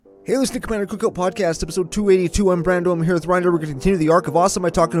Hey, listen to Commander Cookout Podcast, episode 282. I'm Brando. I'm here with Ryder. We're going to continue the arc of Awesome by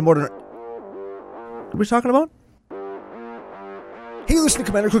talking about What are we talking about? Hey, listen to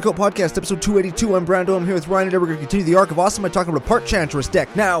Commander Cookout Podcast, episode 282. I'm Brando. I'm here with Ryder. We're going to continue the arc of Awesome by talking about a part Chantress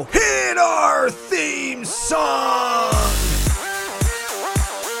deck. Now, hit our theme song!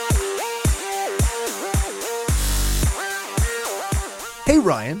 Hey,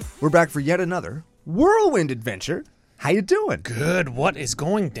 Ryan. We're back for yet another whirlwind adventure. How you doing? Good. What is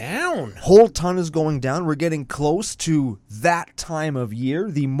going down? Whole ton is going down. We're getting close to that time of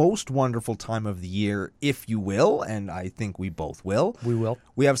year, the most wonderful time of the year, if you will, and I think we both will. We will.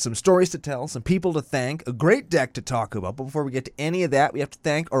 We have some stories to tell, some people to thank, a great deck to talk about. But before we get to any of that, we have to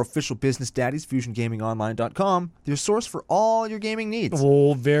thank our official business daddies, FusionGamingOnline.com, your source for all your gaming needs.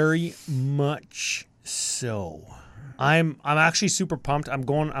 Oh, very much so. I'm actually super pumped.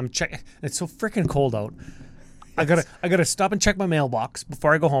 I'm checking. It's so freaking cold out. I gotta stop and check my mailbox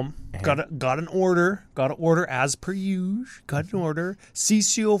before I go home. Got an order. Got to order as per usual. Got an order.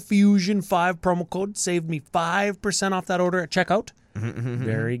 CCO Fusion 5 promo code saved me 5% off that order at checkout.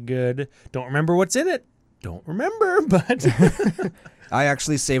 Very good. Don't remember what's in it. Don't remember, but I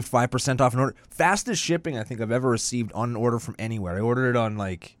actually saved 5% off an order. Fastest shipping I think I've ever received on an order from anywhere. I ordered it on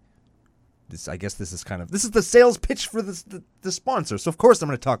this. I guess this is the sales pitch for the sponsor. So of course I'm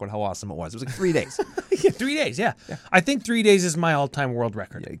going to talk about how awesome it was. It was like 3 days. Yeah, 3 days. Yeah. I think 3 days is my all-time world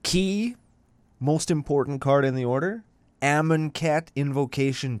record. Yeah. Key, most important card in the order, Amonkhet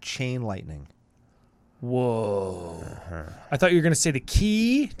Invocation Chain Lightning. Whoa. I thought you were going to say the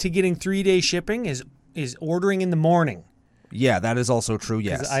key to getting 3-day shipping is ordering in the morning. Yeah, that is also true,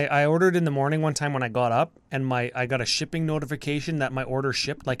 yes. I ordered in the morning one time when I got up, and I got a shipping notification that my order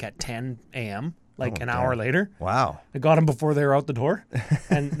shipped like at 10 a.m., an hour later. Wow. I got them before they were out the door.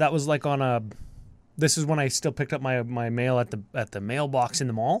 And that was like this is when I still picked up my mail at the mailbox in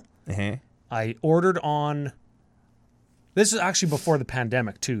the mall. Uh-huh. I ordered on... This is actually before the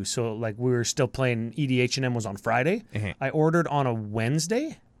pandemic, too. So, we were still playing EDH&M was on Friday. Uh-huh. I ordered on a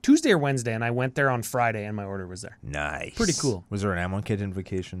Tuesday or Wednesday, and I went there on Friday, and my order was there. Nice. Pretty cool. Was there an Amonkhet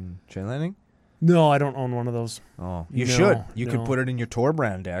Invocation Chain Lightning? No, I don't own one of those. Oh, you should. You could put it in your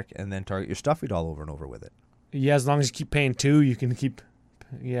Torbrand deck and then target your Stuffy Doll over and over with it. Yeah, as long as you keep paying 2, you can keep...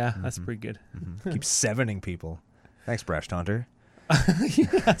 Yeah, that's pretty good. Mm-hmm. Keep sevening people. Thanks, Brash Taunter. Yeah,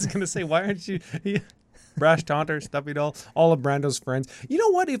 I was going to say, why aren't you... Yeah. Brash Taunter, Stuffy Doll, all of Brando's friends. You know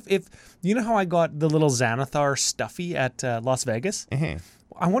what? If you know how I got the little Xanathar Stuffy at Las Vegas? Uh-huh.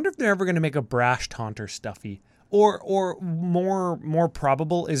 I wonder if they're ever going to make a Brash Taunter Stuffy. Or more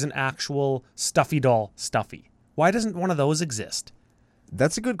probable is an actual Stuffy Doll Stuffy. Why doesn't one of those exist?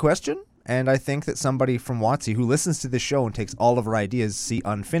 That's a good question. And I think that somebody from WotC who listens to this show and takes all of our ideas, see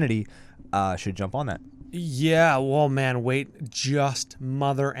Unfinity, should jump on that. Yeah, well, man, just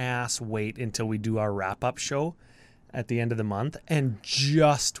mother ass wait until we do our wrap-up show at the end of the month, and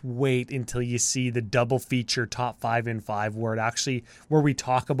just wait until you see the double feature top 5 in 5 where we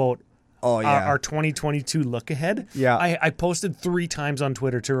talk about our 2022 look ahead. Yeah. I posted 3 times on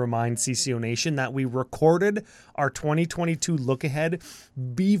Twitter to remind CCO Nation that we recorded our 2022 look ahead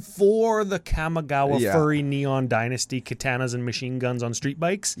before the Kamigawa Furry Neon Dynasty katanas and machine guns on street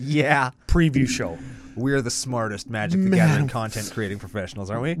bikes. Yeah. Preview show. We're the smartest Magic the Gathering content creating professionals,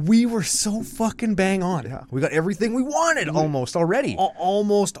 aren't we? We were so fucking bang on. Yeah. We got everything we wanted almost already.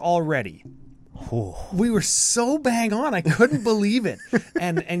 Almost already. We were so bang on. I couldn't believe it.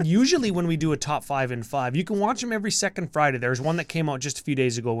 And usually when we do a top 5 in 5, you can watch them every second Friday. There's one that came out just a few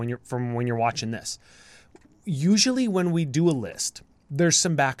days ago when you're watching this. Usually when we do a list, there's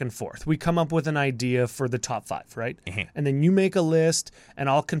some back and forth. We come up with an idea for the top 5, right? Uh-huh. And then you make a list, and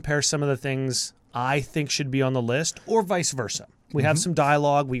I'll compare some of the things I think should be on the list, or vice versa. We have some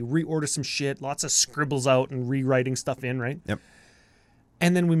dialogue. We reorder some shit. Lots of scribbles out and rewriting stuff in, right? Yep.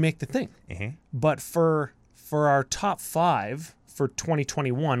 And then we make the thing. Uh-huh. But for our top 5 for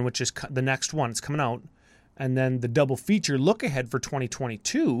 2021, which is the next one, it's coming out, and then the double feature look ahead for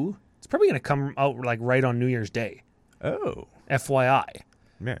 2022, it's probably going to come out right on New Year's Day. Oh. FYI.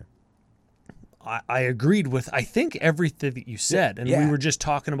 Yeah. I agreed with, I think, everything that you said. And we were just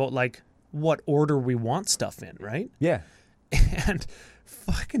talking about, what order we want stuff in, right? Yeah. And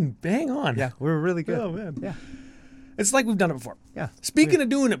fucking bang on. Yeah, we're really good. Oh, man. Yeah. It's like we've done it before. Yeah. Speaking of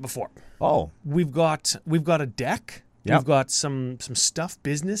doing it before. Oh. We've got a deck. Yep. We've got some stuff,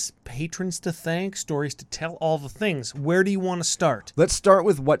 business, patrons to thank, stories to tell, all the things. Where do you want to start? Let's start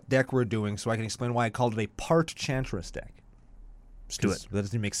with what deck we're doing so I can explain why I called it a part Chantress deck. Let's do it. That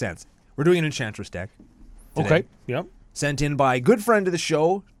doesn't make sense. We're doing an Enchantress deck today. Okay. Yep. Sent in by a good friend of the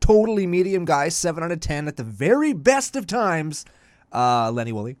show, totally medium guy, 7 out of 10 at the very best of times,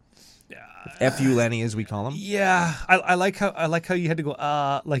 Lenny Woolley. F.U. Lenny, as we call him. Yeah, I like how you had to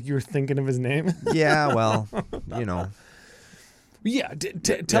go like you were thinking of his name. Yeah, well, you know. Yeah,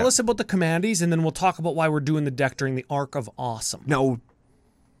 tell us about the commandees, and then we'll talk about why we're doing the deck during the Arc of Awesome. No,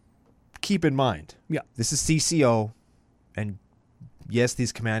 keep in mind, this is CCO, and yes,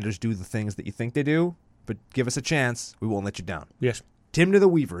 these commanders do the things that you think they do, but give us a chance, we won't let you down. Yes. Timna the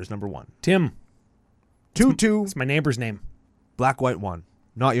Weaver is number 1. Tim. 2/2. It's my neighbor's name. Black, white, 1.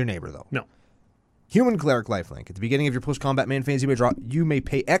 Not your neighbor, though. No. Human Cleric lifelink. At the beginning of your post-combat main phase, you may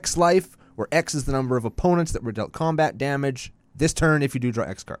pay X life, where X is the number of opponents that were dealt combat damage this turn if you do draw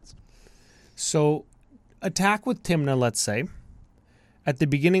X cards. So, attack with Timna, let's say. At the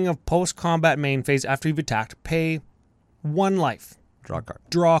beginning of post-combat main phase, after you've attacked, pay 1 life. Draw a card.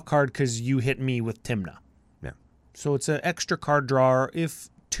 Draw a card because you hit me with Timna. Yeah. So it's an extra card drawer. If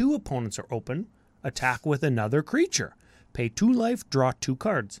 2 opponents are open, attack with another creature. Pay 2 life, draw 2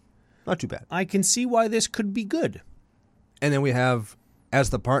 cards. Not too bad. I can see why this could be good. And then we have, as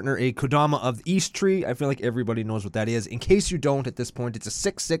the partner, a Kodama of the East Tree. I feel like everybody knows what that is. In case you don't at this point, it's a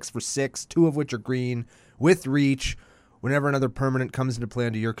 6/6 for 6, 2 of which are green, with reach. Whenever another permanent comes into play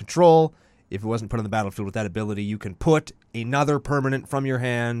under your control, if it wasn't put on the battlefield with that ability, you can put another permanent from your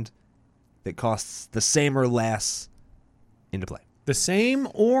hand that costs the same or less into play. The same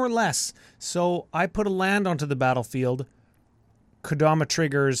or less. So I put a land onto the battlefield. Kodama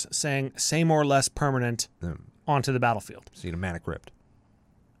triggers saying same or less permanent onto the battlefield. So you get a Mana Crypt.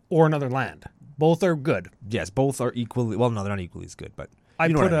 Or another land. Both are good. Yes, both are equally... Well, no, they're not equally as good, but... I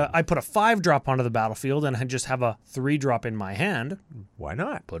put a 5-drop onto the battlefield and I just have a 3-drop in my hand. Why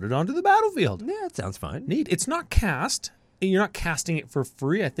not? Put it onto the battlefield. Yeah, that sounds fine. Neat. It's not cast. You're not casting it for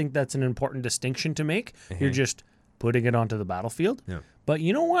free. I think that's an important distinction to make. You're just putting it onto the battlefield. Yeah. But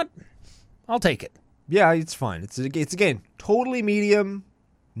you know what? I'll take it. Yeah, it's fine. It's again, totally medium,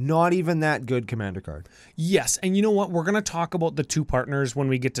 not even that good commander card. Yes, and you know what? We're going to talk about the 2 partners when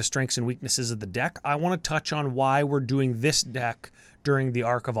we get to strengths and weaknesses of the deck. I want to touch on why we're doing this deck during the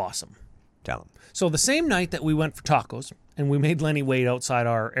Arc of Awesome. Tell them. So the same night that we went for tacos, and we made Lenny wait outside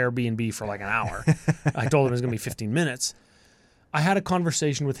our Airbnb for like an hour, I told him it was going to be 15 minutes, I had a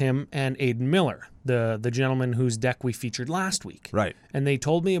conversation with him and Aiden Miller, the gentleman whose deck we featured last week. Right. And they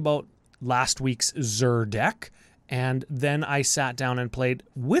told me about last week's Zur deck, and then I sat down and played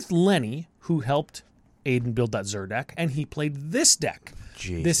with Lenny, who helped Aiden build that Zur deck, and he played this deck.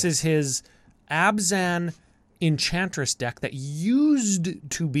 Jesus. This is his Abzan Enchantress deck that used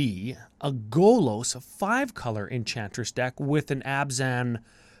to be a Golos 5-color Enchantress deck with an Abzan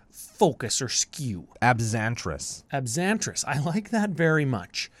focus or skew. Abzantress. I like that very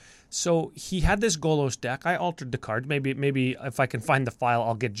much. So he had this Golos deck. I altered the card. Maybe if I can find the file,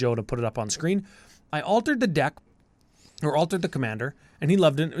 I'll get Joe to put it up on screen. I altered the deck, or altered the commander, and he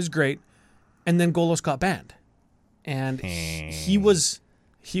loved it. It was great. And then Golos got banned. And he was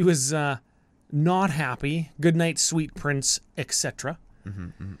not happy. Good night, sweet prince, etc.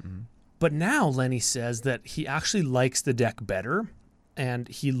 But now Lenny says that he actually likes the deck better. And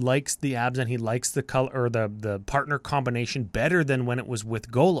he likes the abs and he likes the color or the partner combination better than when it was with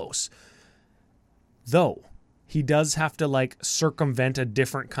Golos. Though he does have to like circumvent a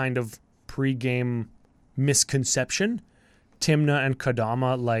different kind of pre-game misconception. Timna and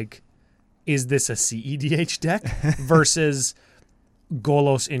Kodama, like, is this a CEDH deck versus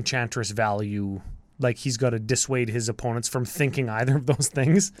Golos Enchantress value? Like, he's got to dissuade his opponents from thinking either of those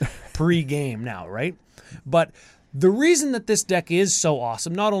things pre-game now, right? But the reason that this deck is so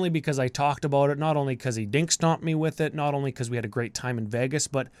awesome, not only because I talked about it, not only because he dink stomped me with it, not only because we had a great time in Vegas,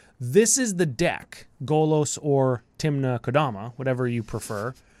 but this is the deck, Golos or Timna Kodama, whatever you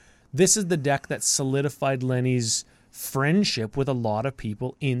prefer. This is the deck that solidified Lenny's friendship with a lot of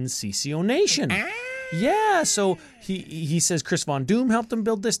people in CCO Nation. Yeah, so he says Chris Von Doom helped him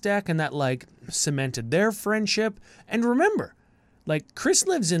build this deck, and that like cemented their friendship. And remember, like, Chris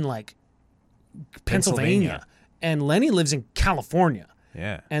lives in like Pennsylvania. And Lenny lives in California.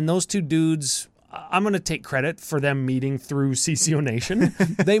 Yeah. And those two dudes, I'm going to take credit for them meeting through CCO Nation.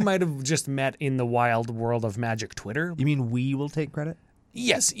 They might have just met in the wild world of Magic Twitter. You mean we will take credit?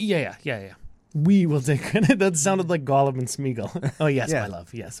 Yes. Yeah. We will take credit. That sounded like Gollum and Smeagol. Oh, yes, my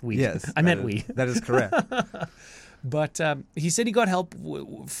love. Yes, we. Yes. I meant we. That is correct. But he said he got help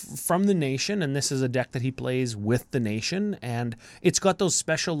from the Nation, and this is a deck that he plays with the Nation. And it's got those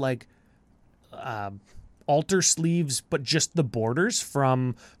special, like, altar sleeves, but just the borders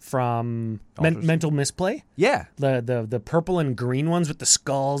from Mental Misplay. Yeah. The purple and green ones with the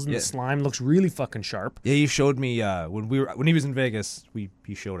skulls and the slime looks really fucking sharp. Yeah, you showed me when he was in Vegas.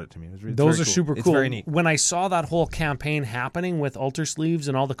 He showed it to me. Those are super cool. It's very neat. When I saw that whole campaign happening with altar sleeves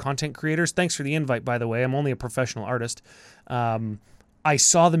and all the content creators, thanks for the invite, by the way. I'm only a professional artist. I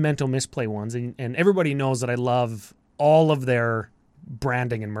saw the Mental Misplay ones, and everybody knows that I love all of their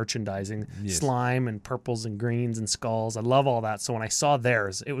branding and merchandising, slime and purples and greens and skulls. I love all that. So when I saw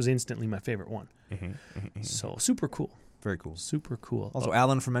theirs, it was instantly my favorite one. So super cool. Very cool. Super cool. Also,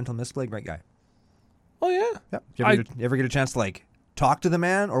 Alan from Mental Misplay, great guy. Oh, yeah? Yep. You ever get a chance to, like, talk to the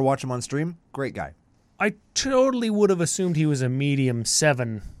man or watch him on stream? Great guy. I totally would have assumed he was a medium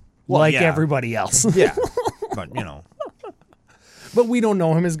 7, everybody else. Yeah. But, you know. But we don't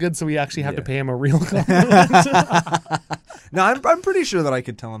know him as good, so we actually have to pay him a real compliment. No, I'm pretty sure that I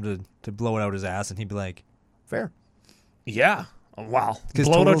could tell him to blow it out his ass, and he'd be like, fair. Yeah. Wow.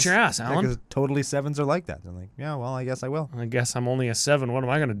 Blow it out your ass, Alan. Because totally 7s are like that. They're like, yeah, well, I guess I will. I guess I'm only a 7. What am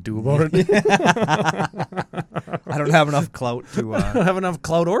I going to do about it? I don't have enough clout to... I don't have enough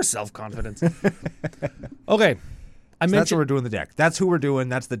clout or self-confidence. Okay. That's what we're doing the deck. That's who we're doing.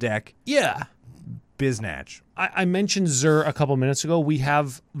 That's the deck. Yeah. Biznatch. I mentioned Zur a couple minutes ago. We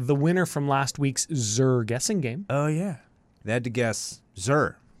have the winner from last week's Zur guessing game. Oh, yeah. They had to guess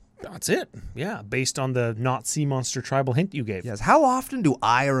Zur. That's it. Yeah, based on the not sea monster tribal hint you gave. Yes. How often do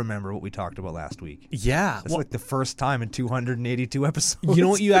I remember what we talked about last week? Yeah. That's like the first time in 282 episodes. You know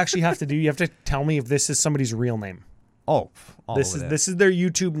what you actually have to do? You have to tell me if this is somebody's real name. Oh, this is their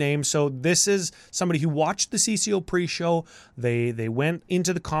YouTube name. So this is somebody who watched the CCO pre-show. They went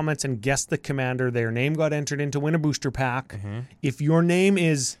into the comments and guessed the commander. Their name got entered into Win a Booster Pack. If your name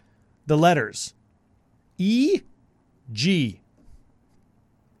is the letters E-G.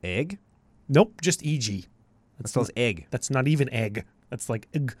 Egg? Nope, just E-G. That spells egg. That's not even egg. That's like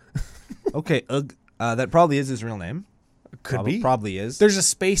egg. Okay, that probably is his real name. Could be. Probably is. There's a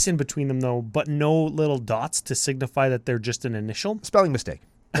space in between them, though, but no little dots to signify that they're just an initial. Spelling mistake.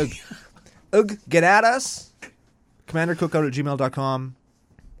 Ugh. Get at us. CommanderCookout@gmail.com.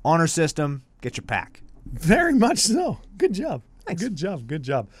 Honor system. Get your pack. Very much so. Good job. Thanks. Good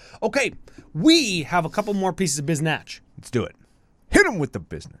job. Okay, we have a couple more pieces of biznatch. Let's do it. Hit him with the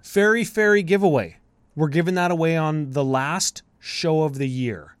business. Fairy giveaway. We're giving that away on the last show of the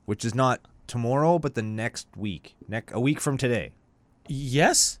year. Which is not tomorrow, but the next week. A week from today.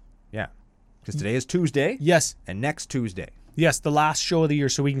 Yes? Yeah. Because today is Tuesday. Yes. And next Tuesday. Yes, the last show of the year,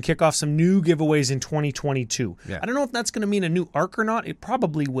 so we can kick off some new giveaways in 2022. Yeah. I don't know if that's going to mean a new arc or not. It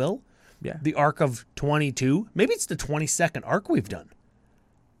probably will. Yeah. The arc of 22. Maybe it's the 22nd arc we've done.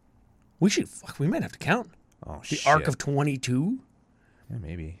 We might have to count. Oh, the arc of 22? Yeah,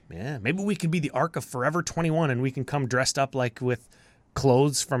 maybe. Yeah, maybe we could be the arc of Forever 21 and we can come dressed up like with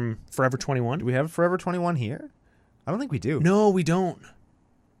clothes from Forever 21. Do we have Forever 21 here? I don't think we do. No, we don't.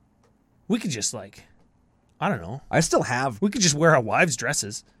 We could just I don't know. I still have... We could just wear our wives'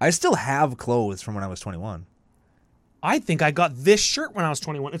 dresses. I still have clothes from when I was 21. I think I got this shirt when I was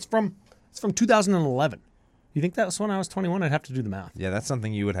 21. It's from 2011. You think that was when I was 21? I'd have to do the math. Yeah, that's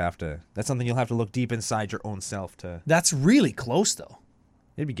something you'll have to look deep inside your own self to... That's really close, though.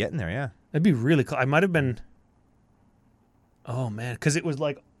 It'd be getting there, yeah. It'd be really close. I might have been... Oh, man. Because it was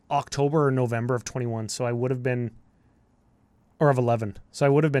like October or November of 21, so I would have been... Or of 11. So I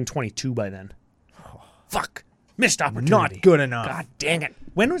would have been 22 by then. Oh, fuck. Missed opportunity. Not good enough. God dang it.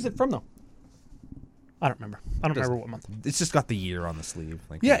 When was it from, though? I don't remember. I don't remember what month. It's just got the year on the sleeve.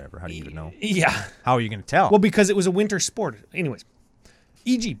 Whatever. How do you even know? Yeah. How are you going to tell? Well, because it was a winter sport. Anyways.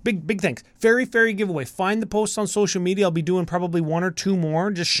 EG, big thanks. Fairy giveaway. Find the posts on social media. I'll be doing probably one or two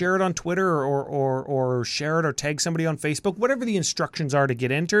more. Just share it on Twitter or share it or tag somebody on Facebook. Whatever the instructions are to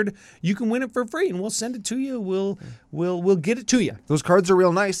get entered, you can win it for free and we'll send it to you. We'll get it to you. Those cards are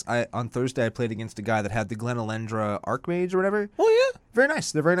real nice. On Thursday I played against a guy that had the Glen Elendra Archmage or whatever. Oh yeah. Very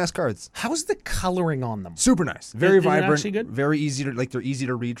nice. They're very nice cards. How's the coloring on them? Super nice. Very vibrant. Actually good? Very easy to they're easy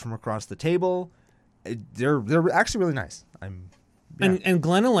to read from across the table. They're actually really nice. Yeah. And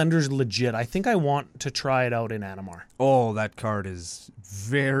Glen Elendra's legit. I think I want to try it out in Animar. Oh, that card is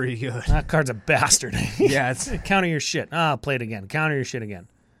very good. That card's a bastard. Yeah, it's... Counter your shit. Play it again. Counter your shit again.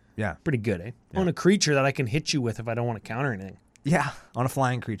 Yeah. Pretty good, eh? Yeah. On a creature that I can hit you with if I don't want to counter anything. Yeah, on a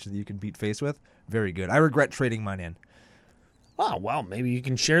flying creature that you can beat face with. Very good. I regret trading mine in. Oh, well, maybe you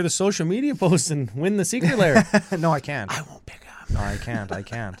can share the social media posts and win the secret lair. No, I can't. I won't pick up. No, I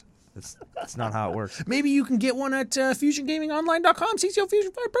can't. That's not how it works. Maybe you can get one at FusionGamingOnline.com. CCO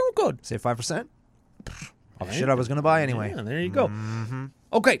Fusion 5 promo code. Save 5%. Shit I was going to buy anyway. Yeah, there you go. Mm-hmm.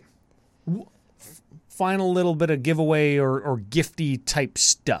 Okay. final little bit of giveaway or gifty type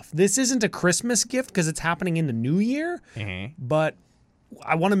stuff. This isn't a Christmas gift because it's happening in the new year, but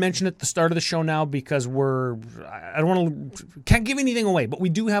I want to mention it at the start of the show now because can't give anything away, but we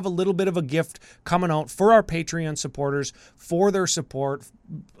do have a little bit of a gift coming out for our Patreon supporters, for their support,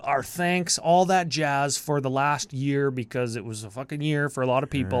 our thanks, all that jazz for the last year, because it was a fucking year for a lot of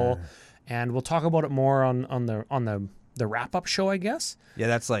people. And we'll talk about it more on the wrap-up show, I guess.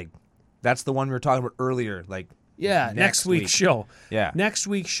 Yeah, that's the one we were talking about earlier. Like, next week's show. Yeah. Next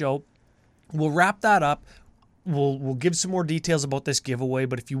week's show, we'll wrap that up. We'll give some more details about this giveaway,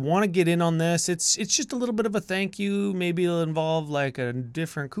 but if you want to get in on this, it's just a little bit of a thank you. Maybe it'll involve like a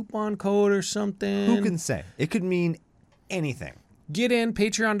different coupon code or something. Who can say? It could mean anything. Get in,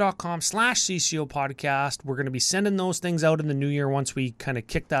 patreon.com/CCO podcast. We're going to be sending those things out in the new year once we kind of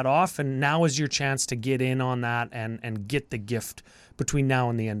kick that off, and now is your chance to get in on that and get the gift between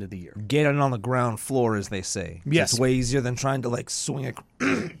now and the end of the year. Get it on the ground floor, as they say. Yes. It's way easier than trying to like swing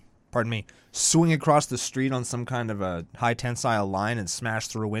across the street on some kind of a high tensile line and smash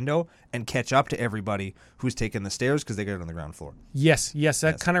through a window and catch up to everybody who's taking the stairs because they got it on the ground floor. Yes.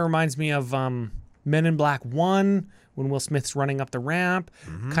 That kind of reminds me of Men in Black 1 when Will Smith's running up the ramp.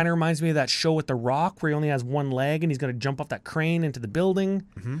 Kind of reminds me of that show with The Rock where he only has one leg and he's going to jump off that crane into the building.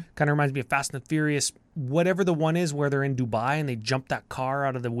 Kind of reminds me of Fast and the Furious, whatever the one is where they're in Dubai and they jump that car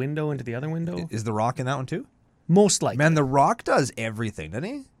out of the window into the other window. Is The Rock in that one too? Most likely. Man, The Rock does everything, doesn't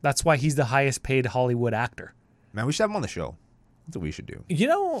he? That's why he's the highest paid Hollywood actor. Man, we should have him on the show. That's what we should do. You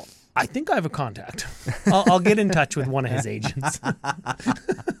know, I think I have a contact. I'll get in touch with one of his agents.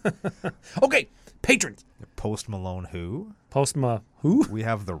 Okay, patrons. Post Malone who? Who? We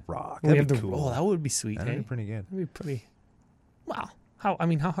have The Rock. We That'd have be cool. Oh, that would be sweet. That'd be pretty good. That'd be pretty. Wow. How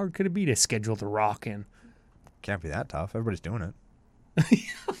hard could it be to schedule The Rock in? Can't be that tough. Everybody's doing it.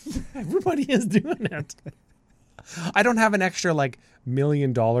 Everybody is doing it. I don't have an extra like $1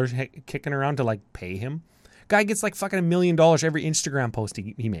 million kicking around to like pay him. Guy gets like fucking $1 million every Instagram post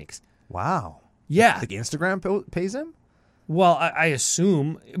he makes. Wow. Yeah. Like Instagram pays him? Well, I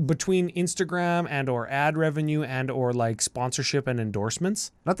assume between Instagram and or ad revenue and or like sponsorship and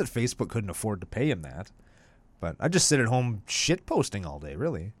endorsements. Not that Facebook couldn't afford to pay him that, but I just sit at home shit posting all day,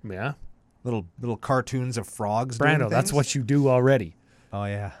 really. Yeah. Little cartoons of frogs Brando, doing that's things. what you do already. Oh,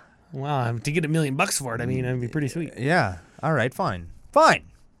 yeah. Wow, to get $1 million for it, I mean, that'd be pretty sweet. Yeah. All right, fine,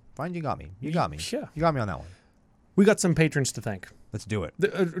 you got me. You got me. Sure. You got me on that one. We got some patrons to thank. Let's do it.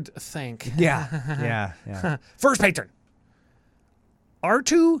 Thank. Yeah. First patron.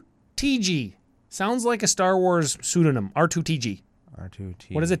 R2TG. Sounds like a Star Wars pseudonym. R2TG.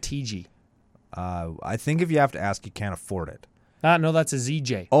 R2T. What is a TG? I think if you have to ask, you can't afford it. No, that's a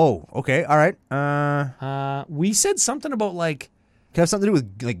ZJ. Oh, okay. All right. We said something about like... Could have something to do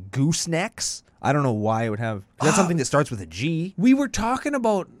with like goosenecks. I don't know why it would have. That's something that starts with a G. We were talking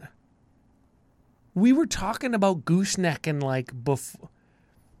about gooseneck and like before.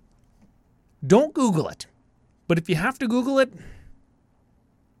 Don't Google it, but if you have to Google it,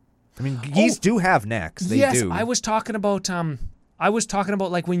 I mean, geese do have necks. They yes, do. I was talking about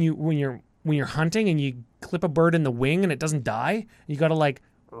like when you're hunting and you clip a bird in the wing and it doesn't die. You got to like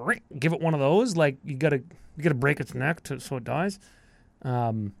give it one of those. Like you got to break its neck so it dies.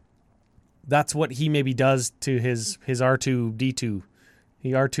 That's what he maybe does to his R2D2. He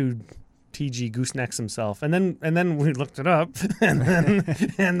R2TG goosenecks himself, and then we looked it up, and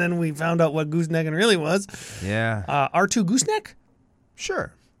then we found out what goosenecking really was. Yeah. R2 gooseneck.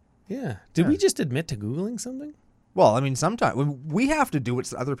 Sure. Yeah. Did we just admit to Googling something? Well, I mean, sometimes we have to do it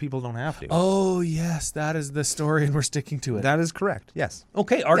so other people don't have to. Oh, yes. That is the story, and we're sticking to it. That is correct. Yes.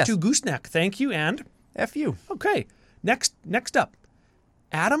 Okay, R2 gooseneck. Thank you, and... F you. Okay. Next up.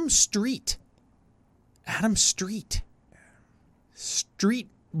 Adam Street. Street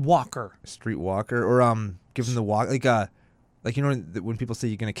walker. Street walker. Or give him the walk. Like you know when people say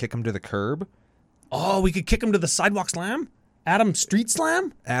you're going to kick him to the curb? Oh, we could kick him to the sidewalk slam? Adam Street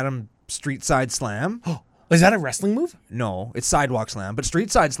slam? Adam Street Side Slam. Oh, is that a wrestling move? No, it's sidewalk slam. But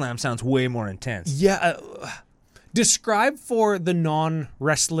street side slam sounds way more intense. Yeah. Describe for the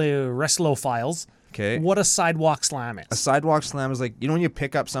non-wrestlephiles what a sidewalk slam is. A sidewalk slam is like, you know when you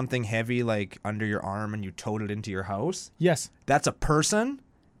pick up something heavy like under your arm and you tote it into your house? Yes. That's a person,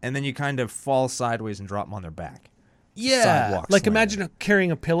 and then you kind of fall sideways and drop them on their back. Yeah. Sidewalk like slam. Imagine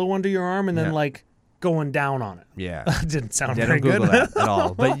carrying a pillow under your arm and then like going down on it. Yeah. That didn't sound Yeah, very don't Google good. that at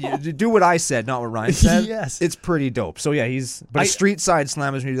all. But you do what I said, not what Ryan said. Yes. It's pretty dope. So yeah, a street side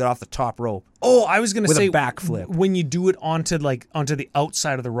slam is when you do that off the top rope. Oh, I was going to say a backflip. when you do it onto the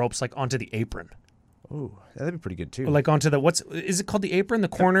outside of the ropes, like onto the apron. Ooh, that'd be pretty good too. Like onto the is it called the apron? The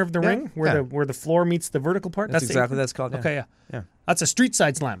corner of the ring where the floor meets the vertical part. That's exactly what that's called. Yeah. Okay, yeah. That's a street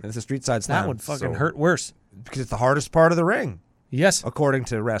side slam. It's a street side slam. That would fucking hurt worse. Because it's the hardest part of the ring. Yes, according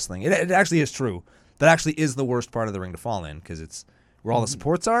to wrestling, it actually is true. That actually is the worst part of the ring to fall in because it's where all the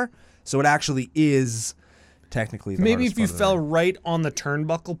supports are. So it actually is technically the maybe hardest if you part of the fell ring. right on the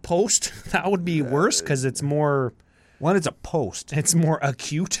turnbuckle post, that would be worse because it's more. One, it's a post. It's more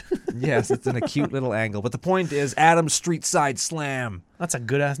acute. Yes, it's an acute little angle. But the point is, Adam's Street Side Slam. That's a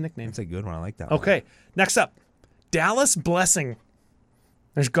good ass nickname. That's a good one. I like that. Okay, next up, Dallas Blessing.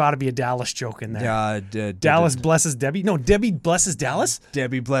 There's got to be a Dallas joke in there. Dallas blesses Debbie. No, Debbie blesses Dallas.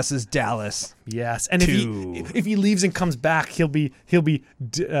 Debbie blesses Dallas. Yes, and if he leaves and comes back, he'll be Debbie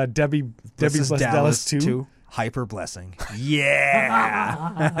blesses Dallas too. Hyper blessing.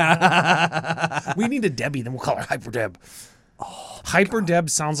 Yeah. We need a Debbie, then we'll call her Hyper Deb. Oh, Hyper Deb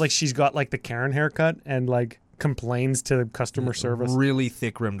sounds like she's got like the Karen haircut and like complains to customer service. Really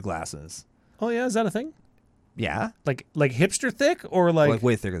thick rimmed glasses. Oh yeah, is that a thing? Yeah. Like hipster thick or like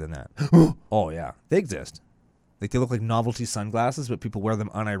way thicker than that. Oh yeah, they exist. Like they look like novelty sunglasses, but people wear them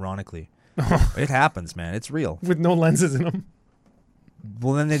unironically. It happens, man. It's real. With no lenses in them.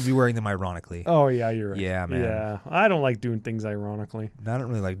 Well, then they'd be wearing them ironically. Oh yeah, you're right. Yeah, man. Yeah, I don't like doing things ironically. I don't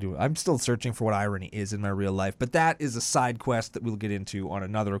really like doing. I'm still searching for what irony is in my real life, but that is a side quest that we'll get into on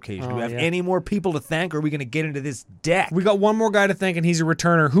another occasion. Do we have any more people to thank, or are we going to get into this deck? We got one more guy to thank, and he's a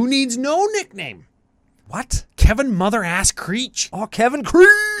returner who needs no nickname. What? Kevin Mother Ass Creech. Oh, Kevin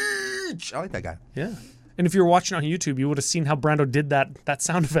Creech. I like that guy. Yeah. And if you were watching on YouTube, you would have seen how Brando did that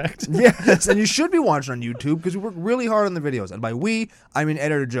sound effect. Yes, and you should be watching on YouTube because we work really hard on the videos. And by we, I mean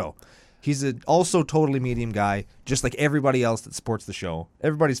Editor Joe. He's also totally medium guy, just like everybody else that supports the show.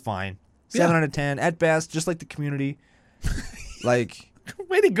 Everybody's fine. 7 out of 10 at best, just like the community. Like,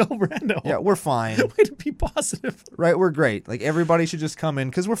 way to go, Brando. Yeah, we're fine. Way to be positive. Right, we're great. Like everybody should just come in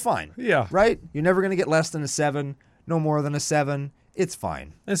because we're fine. Yeah. Right? You're never gonna get less than a 7, no more than a 7. It's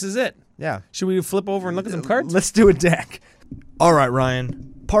fine. This is it. Yeah. Should we flip over and look at some cards? Let's do a deck. All right,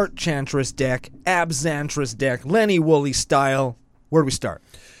 Ryan. Part Chantress deck, Abxantress deck, Lenny Woolley style. Where do we start?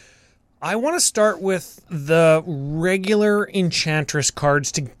 I want to start with the regular Enchantress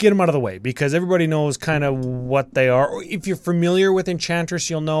cards to get them out of the way because everybody knows kind of what they are. Or if you're familiar with Enchantress,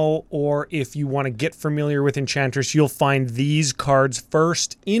 you'll know. Or if you want to get familiar with Enchantress, you'll find these cards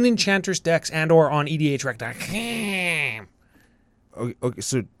first in Enchantress decks and or on EDHREC.com. Okay,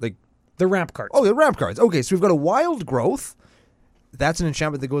 so like... The ramp cards. Oh, the ramp cards. Okay, so we've got a Wild Growth. That's an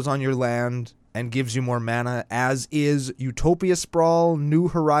enchantment that goes on your land and gives you more mana, as is Utopia Sprawl, New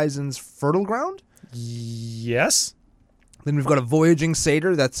Horizons, Fertile Ground? Yes. Then we've got a Voyaging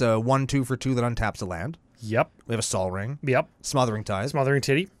Satyr. That's a 1/2 for 2 that untaps a land. Yep. We have a Sol Ring. Yep. Smothering Tithe. Smothering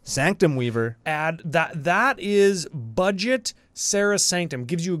Titty. Sanctum Weaver. Add that is budget Sarah's Sanctum.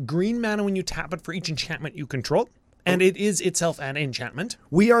 Gives you a green mana when you tap it for each enchantment you control. And it is itself an enchantment.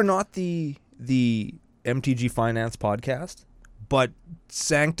 We are not the MTG Finance podcast, but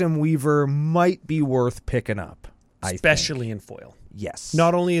Sanctum Weaver might be worth picking up. Especially in foil. Yes.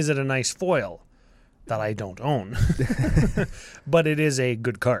 Not only is it a nice foil that I don't own, but it is a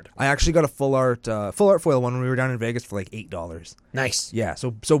good card. I actually got a full art foil one when we were down in Vegas for like $8. Nice. Yeah,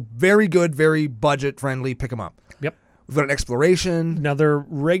 so very good, very budget friendly. Pick them up. Yep. We've got an Exploration. Another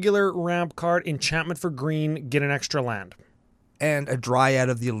regular ramp card, enchantment for green, get an extra land. And a Dryad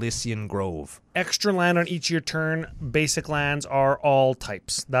of the Elysian Grove. Extra land on each of your turn. Basic lands are all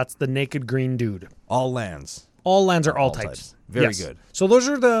types. That's the naked green dude. All lands. All lands are all types. Very good. So those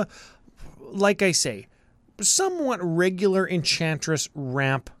are the, like I say, somewhat regular Enchantress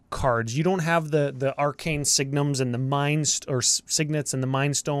ramp cards. You don't have the arcane signums and the signets and the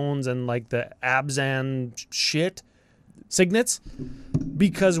mind stones and like the Abzan shit signets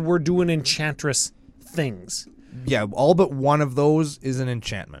because we're doing Enchantress things. Yeah, all but one of those is an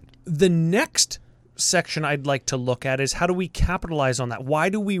enchantment. The next section I'd like to look at is how do we capitalize on that? Why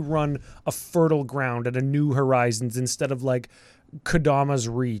do we run a Fertile Ground and a New Horizons instead of like Kodama's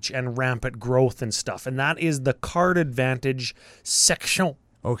Reach and Rampant Growth and stuff? And that is the card advantage section.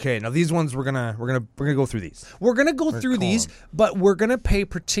 Okay, now these ones we're gonna go through these. We're gonna go through these, but we're gonna pay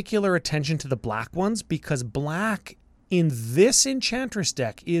particular attention to the black ones because black in this Enchantress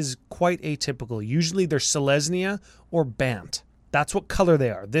deck is quite atypical. Usually they're Selesnya or Bant. That's what color they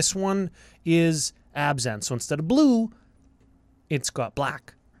are. This one is Abzan. So instead of blue, it's got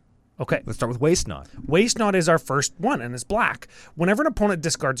black. Okay. Let's start with Waste Not. Waste Not is our first one, and it's black. Whenever an opponent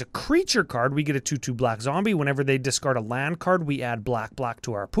discards a creature card, we get a 2/2 black zombie. Whenever they discard a land card, we add black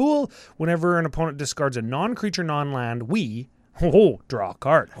to our pool. Whenever an opponent discards a non-creature, non-land, we Oh, draw a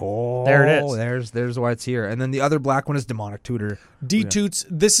card. Oh, There it is. There's why it's here. And then the other black one is Demonic Tutor. D-Toots,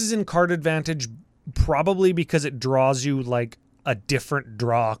 this is in card advantage probably because it draws you like a different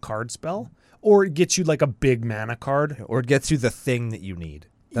draw card spell, or it gets you like a big mana card. Or it gets you the thing that you need.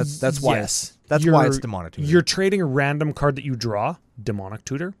 That's why Yes. why it's Demonic Tutor. You're trading a random card that you draw, Demonic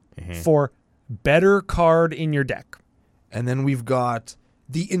Tutor, for better card in your deck. And then we've got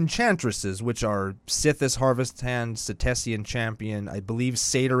the Enchantresses, which are Sithis Harvest Hand, Setesian Champion. I believe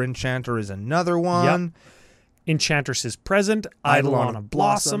Satyr Enchanter is another one. Enchantress is present, Eidolon Eidolon of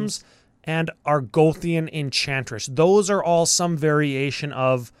Blossoms, and Argothian Enchantress. Those are all some variation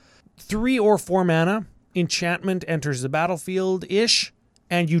of 3 or 4 mana. Enchantment enters the battlefield-ish,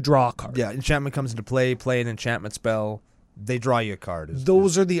 and you draw a card. Yeah, enchantment comes into play an enchantment spell. They draw you a card.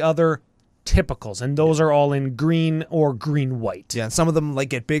 Those are the other typicals, and those are all in green or green-white. Yeah, and some of them like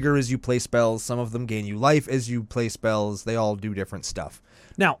get bigger as you play spells. Some of them gain you life as you play spells. They all do different stuff.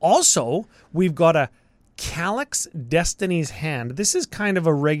 Now, also, we've got a Calyx Destiny's Hand. This is kind of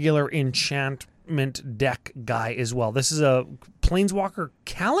a regular enchantment deck guy as well. This is a Planeswalker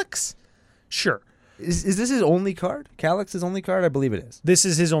Calyx? Sure. Is this his only card? Calyx's only card? I believe it is. This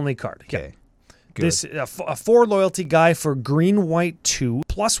is his only card. Yeah. Okay. Good. This a 4 loyalty guy for green, white, 2,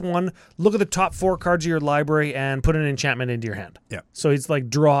 +1. Look at the top 4 cards of your library and put an enchantment into your hand. Yeah. So it's like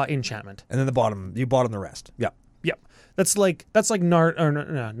draw enchantment. And then the bottom, you bottom the rest. Yeah. Yep. That's like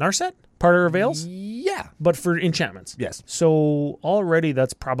Narset? Parter of Veils? Yeah. But for enchantments. Yes. So already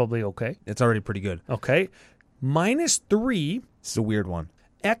that's probably okay. It's already pretty good. Okay. -3. It's a weird one.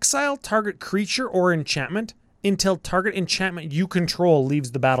 Exile target creature or enchantment until target enchantment you control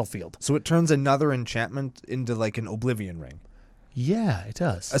leaves the battlefield. So it turns another enchantment into like an Oblivion Ring, Yeah, it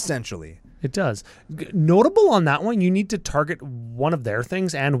does. essentially. It does. Notable on that one, you need to target one of their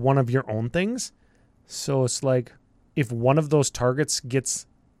things and one of your own things. So it's like if one of those targets gets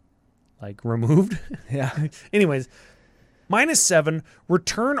like removed. Yeah. Anyways, -7,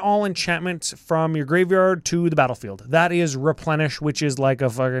 return all enchantments from your graveyard to the battlefield. That is replenish, which is like a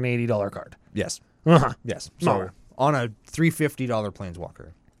fucking $80 card. Yes. Uh-huh. Yes. So No. on a $350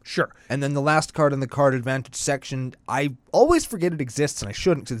 Planeswalker. Sure. And then the last card in the card advantage section, I always forget it exists, and I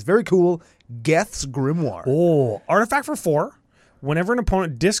shouldn't because it's very cool. Geth's Grimoire. Oh, artifact for 4. Whenever an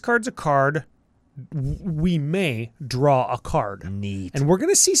opponent discards a card, we may draw a card. Neat. And we're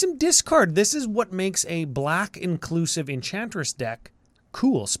going to see some discard. This is what makes a black inclusive Enchantress deck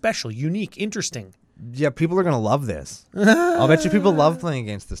cool, special, unique, interesting. Yeah, people are going to love this. I'll bet you people love playing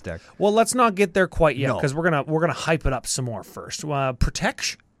against this deck. Well, let's not get there quite yet No. because we're gonna hype it up some more first.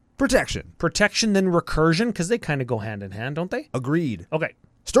 Protection, then recursion, because they kind of go hand in hand, don't they? Agreed. Okay.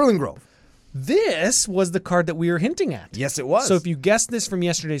 Sterling Grove. This was the card that we were hinting at. Yes, it was. So if you guessed this from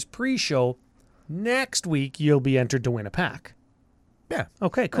yesterday's pre-show, next week you'll be entered to win a pack. Yeah.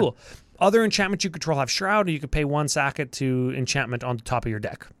 Okay, cool. Other enchantments you control have Shroud, or you could pay 1 sack it to enchantment on the top of your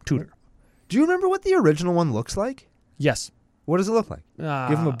deck. Tutor. Do you remember what the original one looks like? Yes. What does it look like?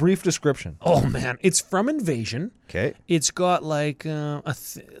 Give him a brief description. Oh man, it's from Invasion. Okay. It's got like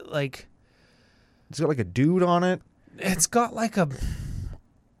It's got like a dude on it. it's got like a.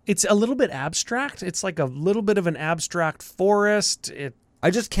 It's a little bit abstract. It's like a little bit of an abstract forest. I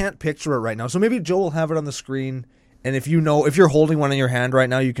just can't picture it right now. So maybe Joe will have it on the screen. And if you're holding one in your hand right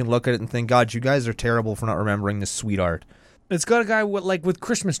now, you can look at it and think, God, you guys are terrible for not remembering this sweet art. It's got a guy with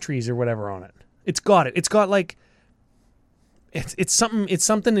Christmas trees or whatever on it. It's got it. It's got like. It's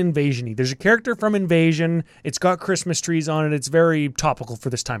something Invasion-y. There's a character from Invasion. It's got Christmas trees on it. It's very topical for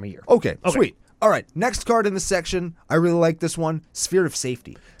this time of year. Okay, sweet. All right, next card in the section. I really like this one. Sphere of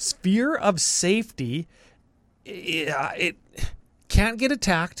Safety. Sphere of Safety. It can't get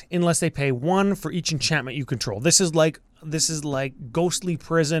attacked unless they pay 1 for each enchantment you control. This is like Ghostly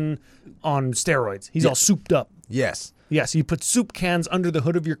Prison on steroids. He's all souped up. Yes. Yes, you put soup cans under the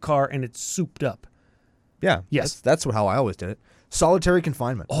hood of your car and it's souped up. Yeah. Yes. That's how I always did it. Solitary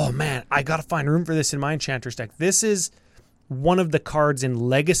Confinement. Oh man, I gotta find room for this in my Enchantress deck. This is one of the cards in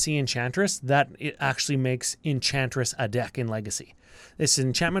Legacy Enchantress that it actually makes Enchantress a deck in Legacy. This is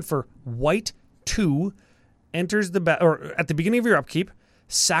enchantment for white 2, enters or at the beginning of your upkeep,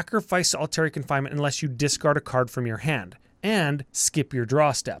 sacrifice Solitary Confinement unless you discard a card from your hand, and skip your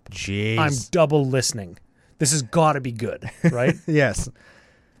draw step. Jeez. I'm double listening. This has got to be good, right? Yes.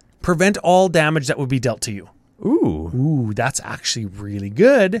 Prevent all damage that would be dealt to you. Ooh, that's actually really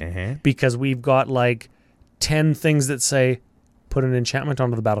good because we've got like 10 things that say put an enchantment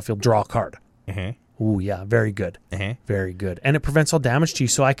onto the battlefield, draw a card. Ooh, yeah, very good. Very good. And it prevents all damage to you,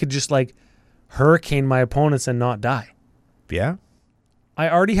 so I could just like hurricane my opponents and not die. Yeah. I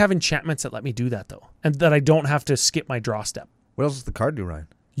already have enchantments that let me do that though, and that I don't have to skip my draw step. What else does the card do, Ryan?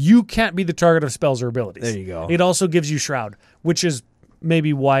 You can't be the target of spells or abilities. There you go. It also gives you Shroud, which is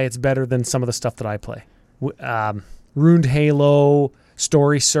maybe why it's better than some of the stuff that I play. Ruined Halo,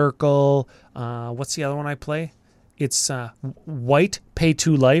 Story Circle. What's the other one I play? It's White, pay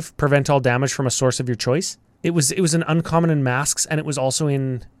 2 life, prevent all damage from a source of your choice. It was an uncommon in Masks, and it was also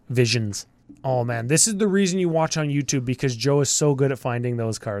in Visions. Oh man, this is the reason you watch on YouTube, because Joe is so good at finding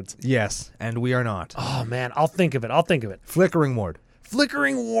those cards. Yes, and we are not. Oh man, I'll think of it. Flickering Ward.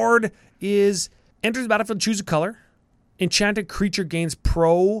 Flickering Ward is enters the battlefield, choose a color. Enchanted creature gains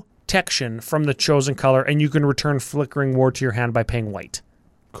protection from the chosen color, and you can return Flickering Ward to your hand by paying white.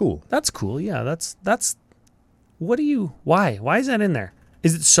 Cool. That's cool. Yeah, that's why? Why is that in there?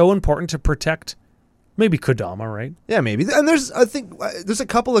 Is it so important to protect maybe Kodama, right? Yeah, maybe. And there's a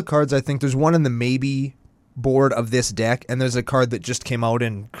couple of cards. I think there's one in the maybe board of this deck, and there's a card that just came out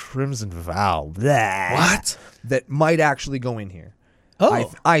in Crimson Vow. What? That might actually go in here.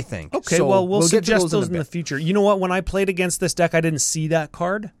 Oh. I think. Okay, So well, we'll get to suggest those in a the bit. future. You know what? When I played against this deck, I didn't see that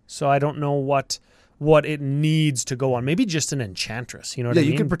card, so I don't know what it needs to go on. Maybe just an Enchantress. You know what I mean?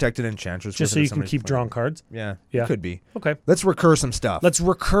 Yeah, you can protect an Enchantress. just with so it you if can somebody's keep playing. drawing cards. Yeah, Yeah. could be. Okay. Let's recur some stuff. Let's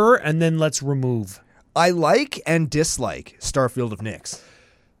recur and then let's remove. I like and dislike Starfield of Nyx.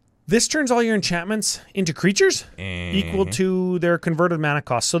 This turns all your enchantments into creatures equal to their converted mana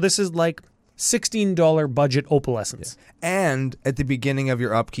cost. So this is like $16 budget opalescence. And at the beginning of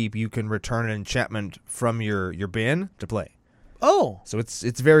your upkeep, you can return an enchantment from your bin to play. Oh, So it's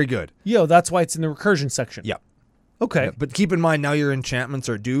very good. yo, that's why it's in the recursion section. Yeah. Okay. Yeah, but keep in mind, now your enchantments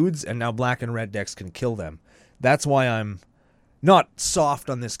are dudes, and now black and red decks can kill them. That's why I'm not soft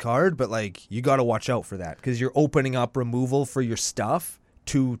on this card, but like you got to watch out for that, because you're opening up removal for your stuff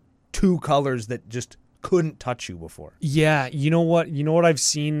to 2 colors that just couldn't touch you before. Yeah, you know what? You know what I've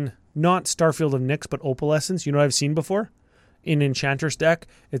seen? Not Starfield of Nyx, but Opalescence. You know what I've seen before? In Enchantress deck,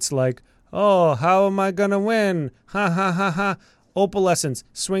 it's like, oh, how am I gonna win? Ha ha ha ha. Opalescence,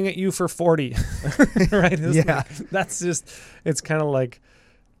 swing at you for 40. Right? Yeah. That's just, it's kind of like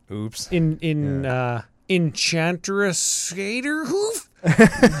Oops. Enchantress Skater Hoof.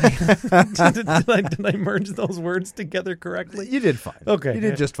 did I merge those words together correctly? You did fine. Okay. You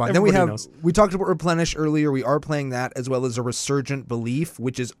did just fine. Everybody Then knows. we talked about Replenish earlier. We are playing that, as well as a Resurgent Belief,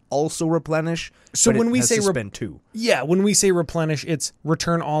 which is also Replenish. So but when it we has say Suspend 2. Yeah, when we say replenish, it's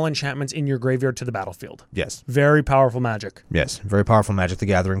return all enchantments in your graveyard to the battlefield. Yes. Very powerful magic. Yes. Very powerful Magic the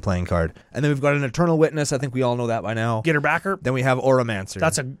Gathering playing card. And then we've got an Eternal Witness. I think we all know that by now. Get her backer. Then we have Auramancer.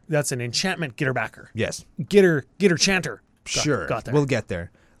 That's an enchantment. Get her backer. Yes. Get her chanter. Sure. Got there. We'll get there.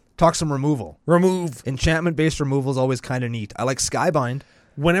 Talk some removal. Remove. Enchantment-based removal is always kind of neat. I like Skybind.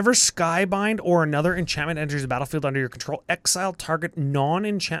 Whenever Skybind or another enchantment enters the battlefield under your control, exile target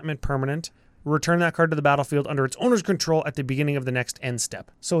non-enchantment permanent. Return that card to the battlefield under its owner's control at the beginning of the next end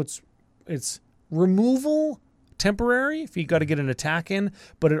step. So it's removal temporary if you got to get an attack in,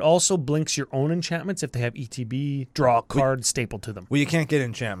 but it also blinks your own enchantments if they have ETB, draw a card stapled to them. Well, you can't get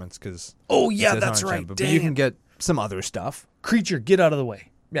enchantments because... Oh yeah, that's right. But Dang you can it. get some other stuff. Creature, get out of the way.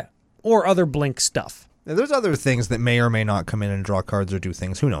 Yeah. Or other blink stuff. Now, there's other things that may or may not come in and draw cards or do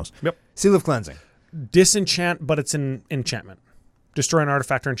things. Who knows? Yep. Seal of Cleansing. Disenchant, but it's an enchantment. Destroy an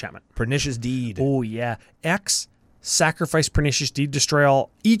artifact or enchantment. Pernicious Deed. Oh yeah. X, sacrifice Pernicious Deed, destroy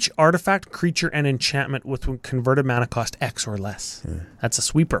each artifact, creature, and enchantment with converted mana cost X or less. That's a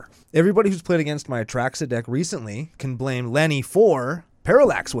sweeper. Everybody who's played against my Atraxa deck recently can blame Lenny for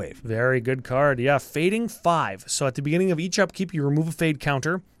Parallax Wave. Very good card. Yeah, fading 5. So at the beginning of each upkeep, you remove a fade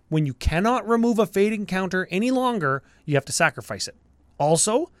counter. When you cannot remove a fading counter any longer, you have to sacrifice it.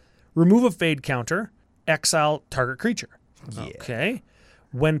 Also, remove a fade counter, exile target creature. Yeah. Okay.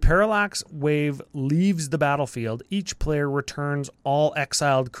 When Parallax Wave leaves the battlefield, each player returns all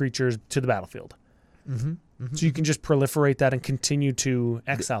exiled creatures to the battlefield. So you can just proliferate that and continue to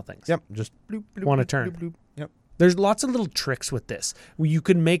exile things. Yep. Just bloop, bloop, One a bloop, turn. bloop, bloop. Yep. There's lots of little tricks with this. You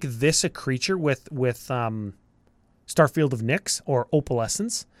can make this a creature with Starfield of Nyx or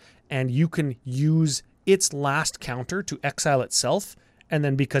Opalescence, and you can use its last counter to exile itself, and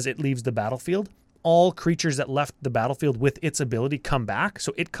then because it leaves the battlefield, all creatures that left the battlefield with its ability come back,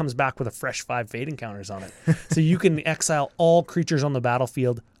 so it comes back with a fresh 5 fade encounters on it. So you can exile all creatures on the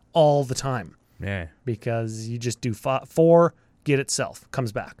battlefield all the time Yeah. because you just do 4, get itself,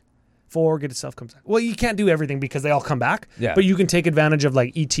 comes back. 4, get itself, comes back. Well, you can't do everything because they all come back, Yeah. but you can take advantage of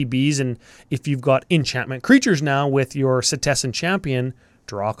like ETBs, and if you've got enchantment creatures now with your Setessan Champion,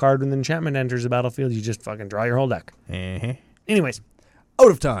 draw a card when the enchantment enters the battlefield, you just fucking draw your whole deck. Anyways,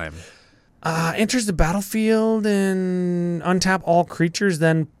 Out of time. enters the battlefield and untap all creatures,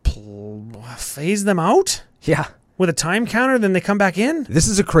 then phase them out? Yeah. With a time counter, then they come back in? This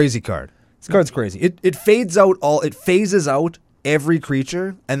is a crazy card. This card's crazy. It phases out every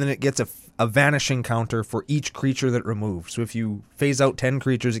creature, and then it gets a vanishing counter for each creature that it removes. So if you phase out 10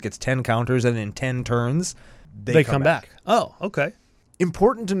 creatures, it gets 10 counters, and in 10 turns, they come back. Oh, okay.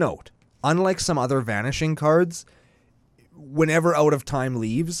 Important to note, unlike some other vanishing cards, whenever Out of Time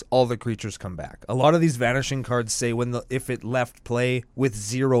leaves, all the creatures come back. A lot of these vanishing cards say if it left play with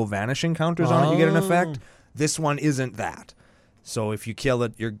 0 vanishing counters on it, you get an effect. This one isn't that. So if you kill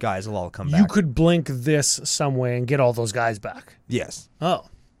it, your guys will all come back. You could blink this some way and get all those guys back. Yes. Oh,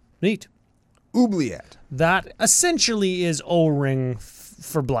 neat. Oubliette. That essentially is O-Ring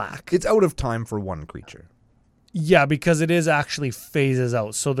for black. It's Out of Time for one creature. Yeah, because it is actually phases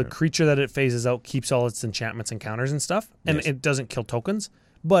out. So the creature that it phases out keeps all its enchantments and counters and stuff, and it doesn't kill tokens,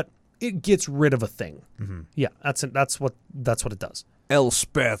 but it gets rid of a thing. Mm-hmm. Yeah, that's what it does.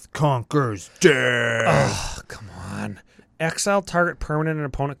 Elspeth conquers death. Oh, come on. Exile target permanent and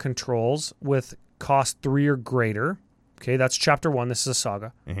opponent controls with cost 3 or greater. Okay, that's chapter 1. This is a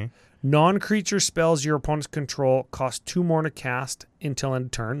saga. Mm-hmm. Non-creature spells your opponent's control cost 2 more to cast until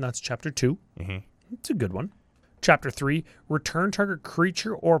end turn. That's chapter 2. Mm-hmm. It's a good one. Chapter 3, return target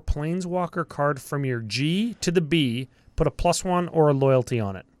creature or planeswalker card from your G to the B, put a +1 or a loyalty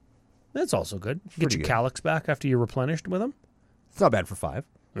on it. That's also good. Get your Calyx back after you're replenished with them. It's not bad for 5.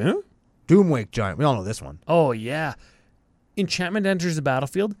 Yeah. Doomwake Giant. We all know this one. Oh, yeah. Enchantment enters the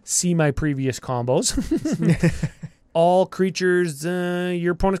battlefield. See my previous combos. All creatures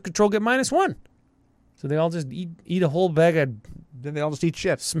your opponent's control get -1. So they all just eat a whole bag of... Then they all just eat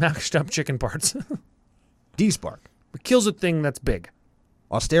shit. Smashed up chicken parts. D-Spark. It kills a thing that's big.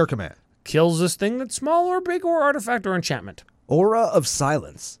 Austere Command. Kills this thing that's small or big or artifact or enchantment. Aura of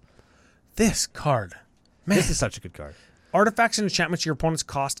Silence. This card. Man. This is such a good card. Artifacts and enchantments your opponent's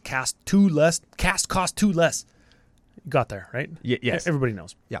cast cost 2 less. You got there, right? Yes. Everybody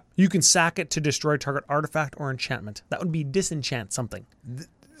knows. Yeah. You can sack it to destroy target artifact or enchantment. That would be disenchant something. This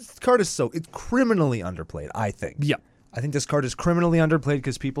card is it's criminally underplayed, I think. Yeah. I think this card is criminally underplayed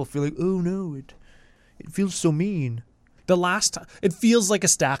because people feel like, oh no, it feels so mean. It feels like a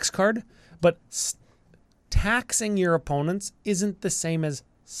stacks card, but taxing your opponents isn't the same as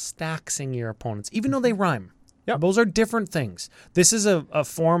staxing your opponents, even though they rhyme. Yeah. Those are different things. This is a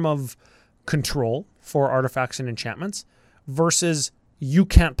form of control for artifacts and enchantments versus you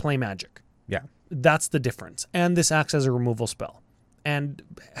can't play Magic. Yeah. That's the difference. And this acts as a removal spell. And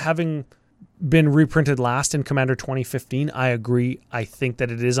having been reprinted last in Commander 2015, I agree. I think that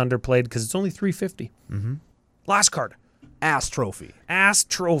it is underplayed because it's only $350. Mm-hmm. Last card. Ass Trophy. Ass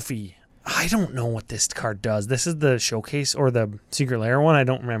Trophy. I don't know what this card does. This is the showcase or the Secret Lair one. I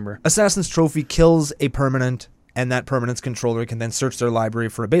don't remember. Assassin's Trophy kills a permanent, and that permanent's controller can then search their library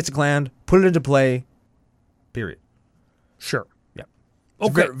for a basic land, put it into play, period. Sure. Yeah.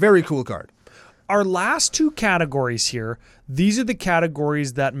 Okay. Very cool card. Our last 2 categories here, these are the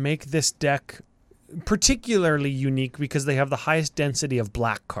categories that make this deck particularly unique because they have the highest density of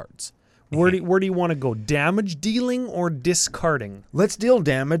black cards. Where do you want to go? Damage dealing or discarding? Let's deal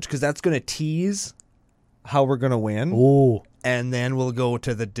damage because that's going to tease how we're going to win. Oh. And then we'll go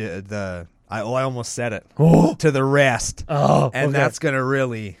to I almost said it. To the rest. Oh, and that's going to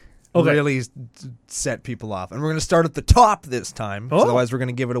really set people off. And we're going to start at the top this time. Oh. Otherwise, we're going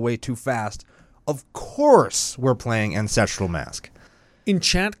to give it away too fast. Of course, we're playing Ancestral Mask.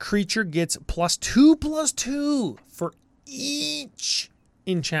 Enchant creature gets +2/+2 for each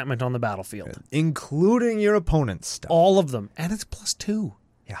enchantment on the battlefield. Including your opponent's stuff. All of them. And it's +2.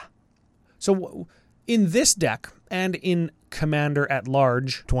 Yeah. So in this deck and in Commander at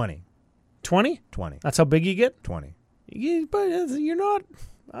large... 20. 20? 20. That's how big you get? 20. But you're not...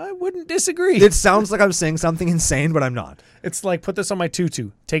 I wouldn't disagree. It sounds like I'm saying something insane, but I'm not. It's like, put this on my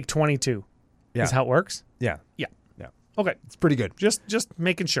 2/2. Take 22. Yeah. Is how it works? Yeah. Yeah. Yeah. Okay. It's pretty good. Just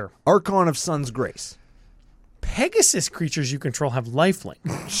making sure. Archon of Sun's Grace. Pegasus creatures you control have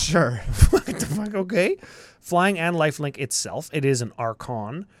lifelink. Sure. What the fuck? Okay. Flying and lifelink itself. It is an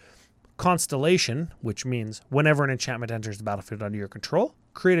Archon. Constellation, which means whenever an enchantment enters the battlefield under your control,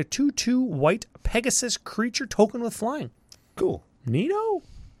 create a 2/2 white Pegasus creature token with flying. Cool. Neato.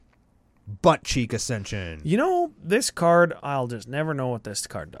 Butt Cheek Ascension. You know, this card, I'll just never know what this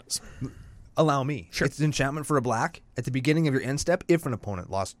card does. Allow me. Sure. It's an enchantment for a black. At the beginning of your end step, if an opponent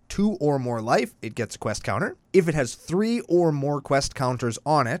lost 2 or more life, it gets a quest counter. If it has 3 or more quest counters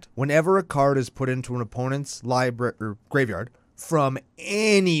on it, whenever a card is put into an opponent's library or graveyard from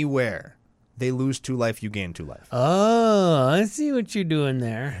anywhere, they lose 2 life, you gain 2 life. Oh, I see what you're doing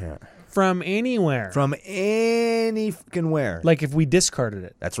there. Yeah. From anywhere. From any fucking where. Like if we discarded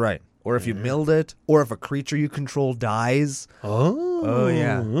it. That's right. or if you milled it, or if a creature you control dies. Oh,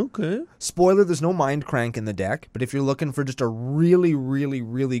 yeah. Okay. Spoiler, there's no Mind Crank in the deck, but if you're looking for just a really, really,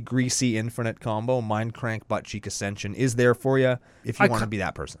 really greasy infinite combo, Mind Crank Butt Cheek Ascension is there for you if you want to be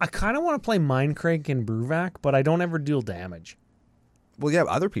that person. I kind of want to play Mind Crank and Bruvac, but I don't ever deal damage. Well, yeah,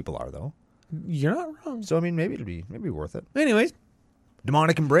 other people are, though. You're not wrong. So, I mean, maybe it'll be worth it. Anyways.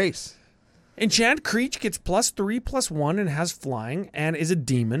 Demonic Embrace. Enchant Creature gets +3/+1 and has flying and is a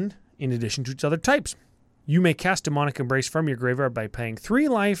demon in addition to its other types. You may cast Demonic Embrace from your graveyard by paying 3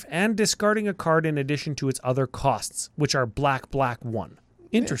 life and discarding a card in addition to its other costs, which are black, 1.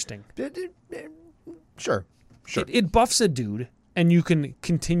 Interesting. Sure. It buffs a dude, and you can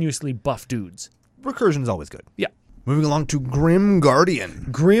continuously buff dudes. Recursion's always good. Yeah. Moving along to Grim Guardian.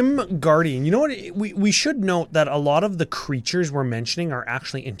 Grim Guardian. You know what? We should note that a lot of the creatures we're mentioning are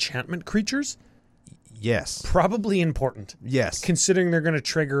actually enchantment creatures. Yes. Probably important. Yes. Considering they're going to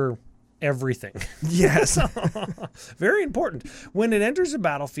trigger everything. Yes. Very important. When it enters a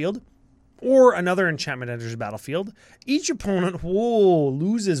battlefield, or another enchantment enters a battlefield, each opponent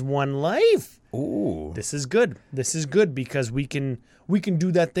loses 1 life. Ooh. This is good. This is good because we can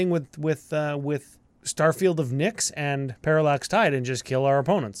do that thing with Starfield of Nyx and Parallax Tide and just kill our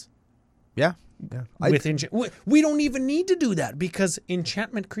opponents. Yeah. We don't even need to do that because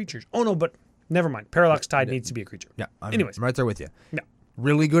enchantment creatures. Oh no, but never mind. Parallax Tide needs to be a creature. Yeah. Anyways, I'm right there with you. Yeah.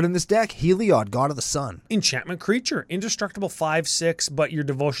 Really good in this deck. Heliod, God of the Sun. Enchantment creature, indestructible 5/6, but your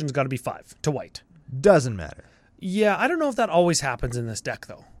devotion's got to be 5 to white. Doesn't matter. Yeah, I don't know if that always happens in this deck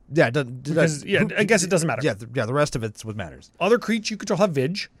though. Yeah, I guess it doesn't matter. Yeah, the rest of it's what matters. Other creatures you control have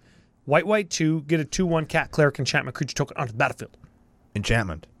Vig. White 2, get a 2/1 cat cleric enchantment creature token onto the battlefield.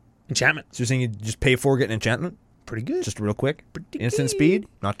 Enchantment. So you're saying you just pay 4, get an enchantment? Pretty good. Just real quick. Instant speed,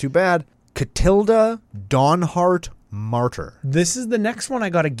 not too bad. Catilda, Dawnheart, Martyr. This is the next one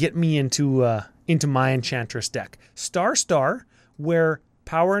I got to get me into my Enchantress deck. Star, where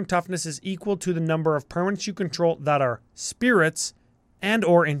power and toughness is equal to the number of permanents you control that are spirits and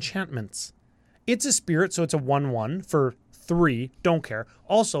or enchantments. It's a spirit, so it's a 1/1 for 3. Don't care.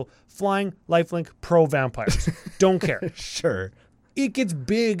 Also, flying, lifelink, pro vampires. Don't care. Sure. It gets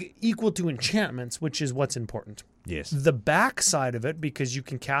big, equal to enchantments, which is what's important. Yes. The back side of it, because you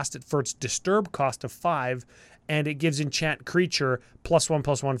can cast it for its disturb cost of 5, and it gives enchant creature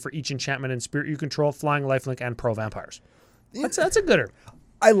 +1/+1 for each enchantment and spirit you control, flying, lifelink, and pro vampires. That's a gooder.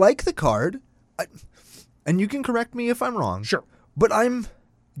 I like the card, and you can correct me if I'm wrong. Sure. But I'm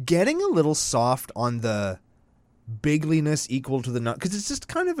getting a little soft on the bigliness equal to the nut, because it's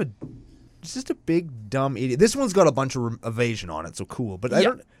just a big dumb idiot. This one's got a bunch of evasion on it, so cool. But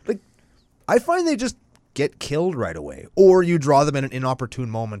I find they just get killed right away, or you draw them in an inopportune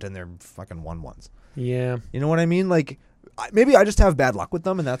moment and they're fucking 1/1s. Yeah. You know what I mean? Like, maybe I just have bad luck with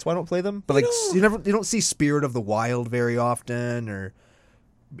them, and that's why I don't play them. But like, you don't see Spirit of the Wild very often, or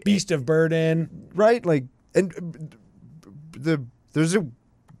Beast of Burden, right? Like, and there's a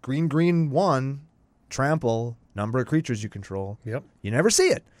green 1 trample number of creatures you control. Yep. You never see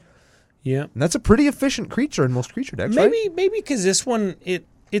it. Yeah. And that's a pretty efficient creature in most creature decks, right? Maybe because this one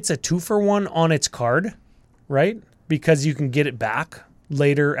it's a 2-for-1 on its card, right? Because you can get it back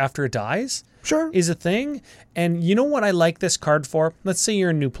later after it dies. Sure. Is a thing. And you know what I like this card for? Let's say you're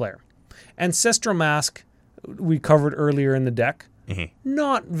a new player. Ancestral Mask we covered earlier in the deck. Mm-hmm.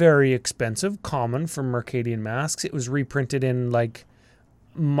 Not very expensive, common for Mercadian Masks. It was reprinted in like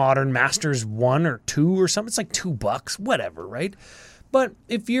Modern Masters 1 or 2 or something. It's like $2, whatever, right? But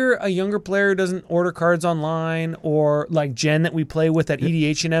if you're a younger player who doesn't order cards online, or like Jen that we play with at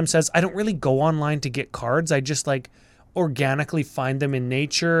EDH&M says, I don't really go online to get cards. I just like organically find them in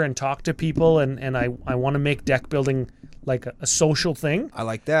nature and talk to people, and I want to make deck building like a social thing. I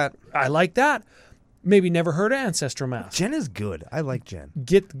like that. Maybe never heard of Ancestral Mask. Jen is good. I like Jen.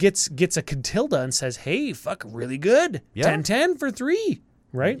 Gets a Catilda and says, hey, fuck, really good. Yeah. 10/10 for 3,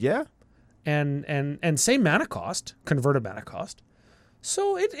 right? Yeah. And same mana cost, converted mana cost.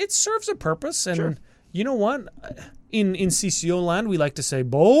 So it serves a purpose, and Sure. You know what? In CCO land, we like to say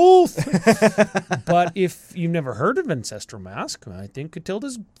both. But if you've never heard of Ancestral Mask, I think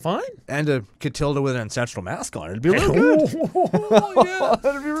Catilda's fine. And a Catilda with an Ancestral Mask on it. It'd be real good. Yeah.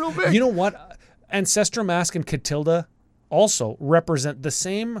 That'd be real big. You know what? Ancestral Mask and Catilda also represent the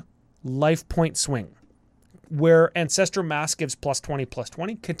same life point swing. Where Ancestral Mask gives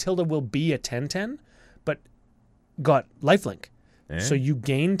 +20/+20, Catilda will be a 10/10, but got lifelink. So you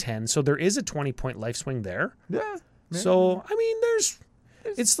gain 10. So there is a 20-point life swing there. Yeah. So I mean,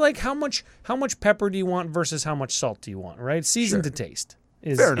 it's like how much pepper do you want versus how much salt do you want, right? Season to taste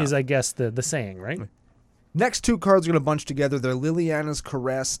is I guess the saying, right? Next two cards are going to bunch together. They're Liliana's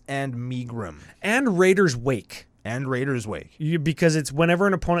Caress and Megrim. And Raider's Wake. And Raider's Wake. Because it's whenever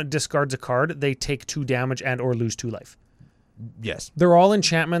an opponent discards a card, they take 2 damage and or lose 2 life. Yes. They're all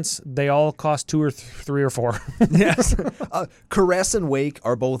enchantments. They all cost 2 or 3 or 4. Yes. Caress and Wake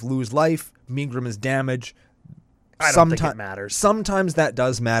are both lose life. Megrim is damage. I don't think it matters. Sometimes that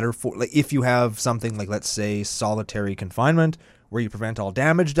does matter for like if you have something like, let's say, Solitary Confinement, where you prevent all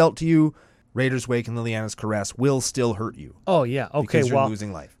damage dealt to you. Raider's Wake and Liliana's Caress will still hurt you. Oh yeah, okay. Because you're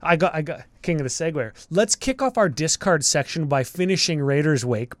losing life. I got king of the segue. Let's kick off our discard section by finishing Raider's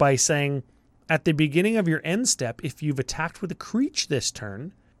Wake by saying, at the beginning of your end step, if you've attacked with a creature this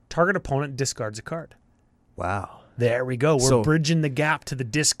turn, target opponent discards a card. Wow. There we go. We're bridging the gap to the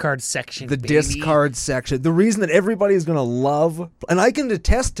discard section. The discard section. The reason that everybody is going to love, and I can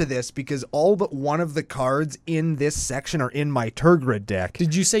attest to this because all but one of the cards in this section are in my Tergrid deck.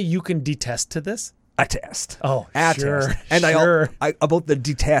 Did you say you can detest to this? Attest. Oh, sure. And sure. I about the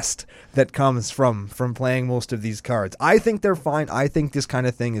detest that comes from playing most of these cards. I think they're fine. I think this kind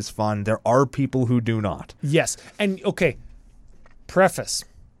of thing is fun. There are people who do not. Yes. And okay, preface.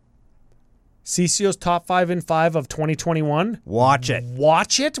 CCO's top 5 in 5 of 2021. Watch it.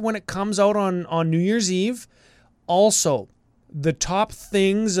 Watch it when it comes out on New Year's Eve. Also, the top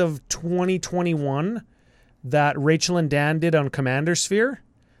things of 2021 that Rachel and Dan did on Commander Sphere,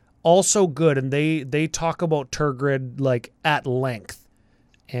 also good. And they talk about Tergrid like at length.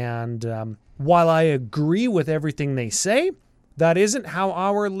 And while I agree with everything they say, that isn't how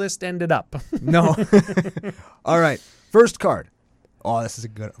our list ended up. No. All right. First card. Oh, this is a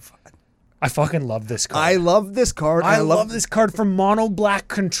good one. I fucking love this card. I love this card. I love this card from Mono Black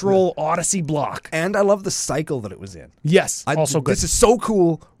Control Odyssey block. And I love the cycle that it was in. Yes, also good. This is so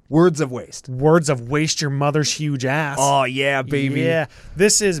cool. Words of Waste. Words of Waste your mother's huge ass. Oh, yeah, baby. Yeah.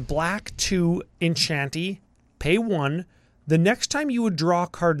 This is black 2 Enchanty, pay 1. The next time you would draw a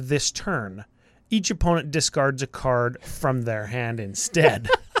card this turn, each opponent discards a card from their hand instead.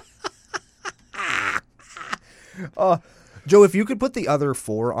 Joe, if you could put the other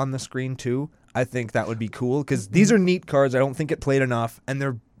 4 on the screen too, I think that would be cool because these are neat cards. I don't think it played enough, and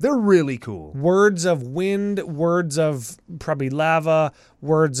they're really cool. Words of Wind, Words of probably Lava,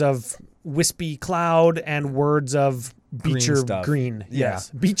 Words of Wispy Cloud, and Words of Beecher Green. Yeah.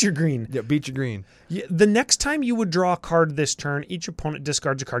 Yes, Beecher Green. Yeah, Beecher Green. Yeah, the next time you would draw a card this turn, each opponent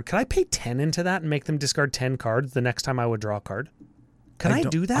discards a card. Could I pay 10 into that and make them discard 10 cards the next time I would draw a card? Can I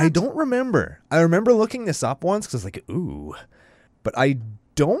do that? I don't remember. I remember looking this up once because I was like, ooh. But I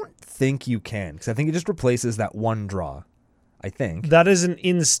don't think you can because I think it just replaces that one draw, I think. That is an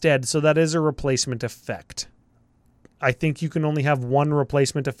instead, so that is a replacement effect. I think you can only have one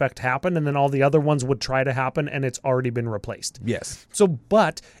replacement effect happen, and then all the other ones would try to happen, and it's already been replaced. Yes. So,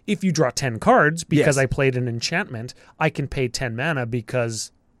 but if you draw 10 cards because Yes. I played an enchantment, I can pay 10 mana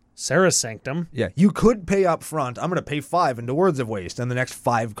because Sarah's Sanctum. Yeah, you could pay up front. I'm going to pay 5 into Words of Waste, and the next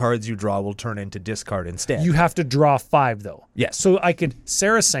 5 cards you draw will turn into discard instead. You have to draw 5, though. Yes. So I could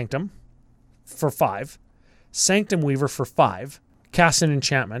Sarah's Sanctum for 5, Sanctum Weaver for 5, cast an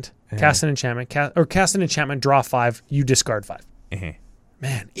enchantment, cast an enchantment, draw 5, you discard 5.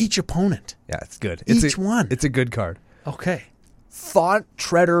 Man, each opponent. Yeah, it's good. Each one. It's a good card. Okay. Thought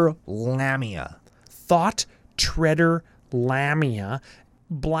Treader Lamia. Thought Treader Lamia.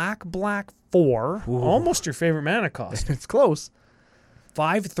 Black 4. Ooh. Almost your favorite mana cost. It's close.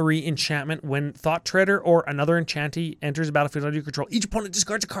 5/3 enchantment. When Thought Treader or another enchantee enters the battlefield under your control, each opponent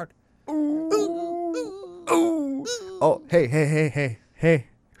discards a card. Ooh. Oh, hey.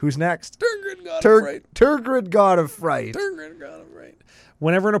 Who's next? Tergrid God of Fright. Tergrid God of Fright. Tergrid God of Fright.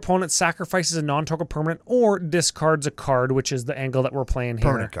 Whenever an opponent sacrifices a non-token permanent or discards a card, which is the angle that we're playing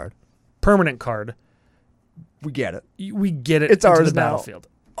here. Permanent card. We get it. We get it. It's into ours the now. battlefield.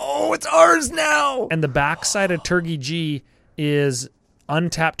 Oh, it's ours now. And the backside of Turgy G is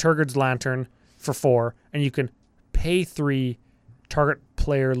untap Turgid's Lantern for 4, and you can pay 3. Target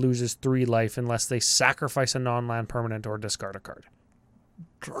player loses 3 life unless they sacrifice a non-land permanent or discard a card.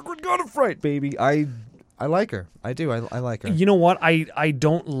 Tergrid God of Fright, baby. I like her. I do. I like her. You know what? I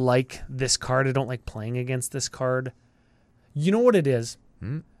don't like this card. I don't like playing against this card. You know what it is?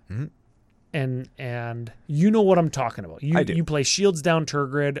 Mm-hmm. And you know what I'm talking about. I do. You play Shields Down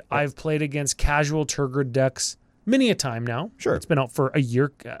Tergrid. Yep. I've played against casual Tergrid decks many a time now. Sure. It's been out for a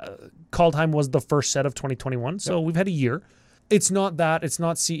year. Kaldheim was the first set of 2021, so we've had a year. It's not that. It's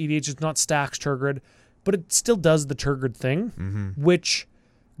not CEDH. It's not Stacks Tergrid, but it still does the Tergrid thing, which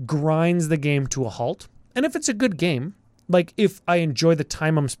grinds the game to a halt. And if it's a good game, like if I enjoy the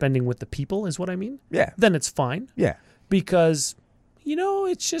time I'm spending with the people is what I mean, Yeah. then it's fine. Yeah. Because,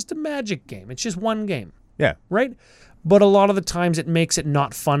 it's just a Magic game. It's just one game. Yeah. Right? But a lot of the times it makes it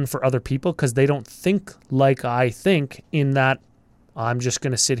not fun for other people because they don't think like I think, in that I'm just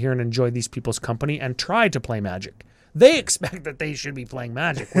going to sit here and enjoy these people's company and try to play Magic. They expect that they should be playing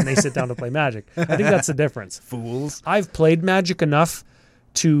Magic when they sit down to play Magic. I think that's the difference. Fools. I've played Magic enough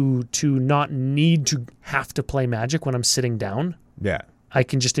to not need to have to play Magic when I'm sitting down. Yeah. I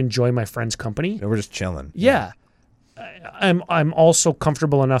can just enjoy my friend's company. We're just chilling. Yeah. I'm also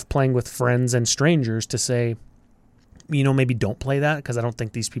comfortable enough playing with friends and strangers to say, maybe don't play that because I don't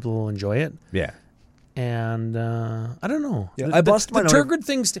think these people will enjoy it. Yeah. And I don't know. Yeah, The Turgid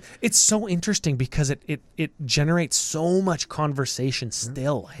things, it's so interesting because it generates so much conversation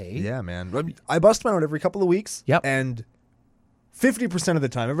still, hey? Yeah, man. I bust mine out every couple of weeks. Yep. And 50% of the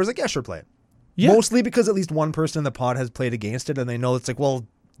time, everyone's like, yeah, sure, play it. Yeah. Mostly because at least one person in the pod has played against it, and they know it's like, well,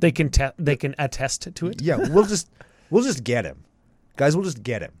 they can attest to it. yeah, we'll just get him, guys. We'll just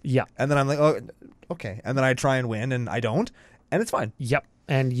get him. Yeah. And then I'm like, oh, okay. And then I try and win, and I don't, and it's fine. Yep.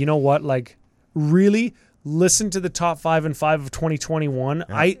 And you know what? Like, really listen to the top 5 and 5 of 2021.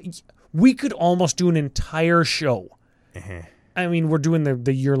 Yeah. We could almost do an entire show. Uh-huh. I mean, we're doing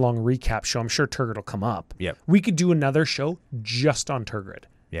the year-long recap show. I'm sure Turgid will come up. Yep. We could do another show just on Turgid.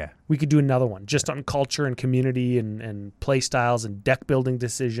 Yeah. We could do another one just on culture and community and play styles and deck building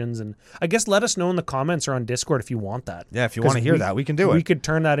decisions. And I guess let us know in the comments or on Discord if you want that. Yeah, if you want to hear that, we can do it. We could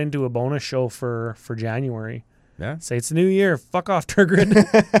turn that into a bonus show for January. Yeah. Say it's a new year. Fuck off, Turgid.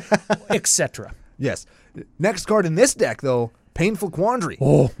 Etc. Yes. Next card in this deck, though, Painful Quandary.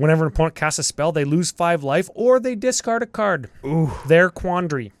 Oh, whenever an opponent casts a spell, they lose 5 life or they discard a card. Ooh. Their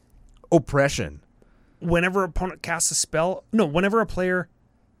Quandary. Oppression. Whenever a player casts a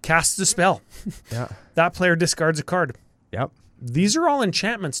spell, Yeah. that player discards a card. Yep. These are all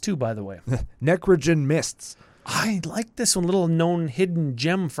enchantments too, by the way. Necrogen Mists. I like this one, little known hidden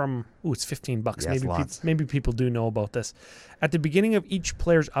gem from, it's $15. Yes, Maybe people do know about this. At the beginning of each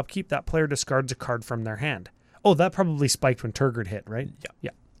player's upkeep, that player discards a card from their hand. Oh, that probably spiked when Turgid hit, right?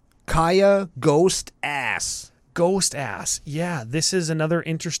 Yeah. Kaya Ghost Ass. Ghost Ass. Yeah, this is another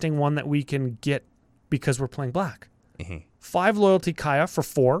interesting one that we can get because we're playing black. 5 loyalty Kaya for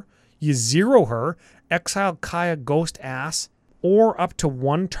 4. You 0 her, exile Kaya Ghost Ass, or up to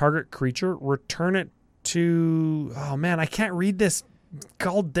 1 target creature, return it to... Oh man, I can't read this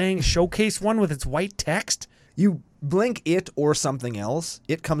god dang showcase one with its white text. You blink it or something else,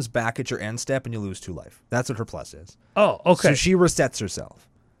 it comes back at your end step and you lose 2 life. That's what her plus is. Oh, okay. So she resets herself.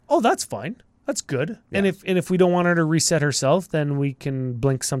 Oh, that's fine. That's good. Yeah. And if we don't want her to reset herself, then we can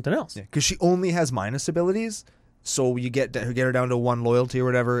blink something else. Yeah, because she only has minus abilities. So you get her down to 1 loyalty or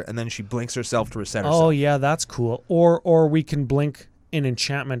whatever, and then she blinks herself to reset herself. Oh, yeah, that's cool. Or we can blink an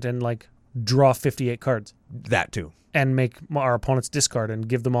enchantment and like draw 58 cards That too. and make our opponents discard and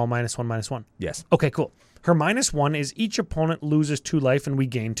give them all -1/-1. Yes. Okay, cool. Her -1 is each opponent loses 2 life and we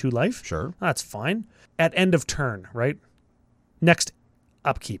gain 2 life. Sure. That's fine. At end of turn, right? Next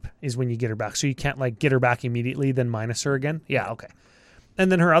upkeep is when you get her back. So you can't like get her back immediately, then minus her again. Yeah, okay. And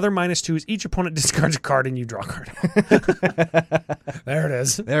then her other -2 is each opponent discards a card and you draw a card. There it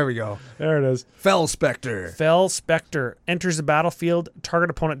is. There we go. There it is. Fell Spectre. Fell Spectre enters the battlefield. Target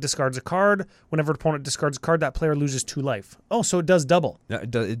opponent discards a card. Whenever opponent discards a card, that player loses 2 life. Oh, so it does double. Yeah,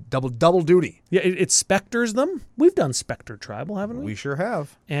 it double duty. Yeah, it specters them. We've done Spectre Tribal, haven't we? We sure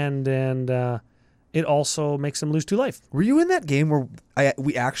have. And it also makes them lose 2 life. Were you in that game where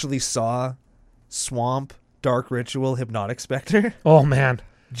we actually saw Swamp, Dark Ritual, Hypnotic Spectre? Oh, man.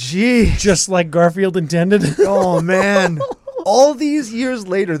 Gee. Just like Garfield intended. Oh, man. All these years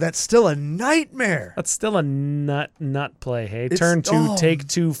later, that's still a nightmare. That's still a nut play, hey? It's- Turn 2, oh. take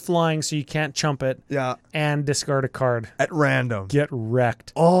 2, flying so you can't chump it, Yeah. and discard a card. At random. Get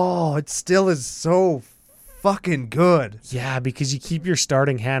wrecked. Oh, it still is so fucking good. Yeah, because you keep your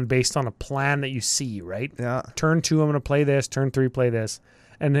starting hand based on a plan that you see, right? Yeah. Turn 2, I'm going to play this. Turn 3, play this.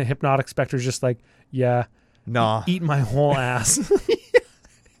 And the Hypnotic Spectre's just like, yeah, Nah. eat my whole ass.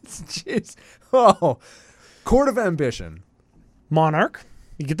 Jeez. Oh. Court of Ambition. Monarch.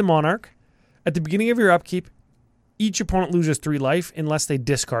 You get the Monarch. At the beginning of your upkeep, each opponent loses 3 life unless they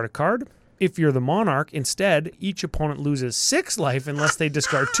discard a card. If you're the Monarch, instead, each opponent loses 6 life unless they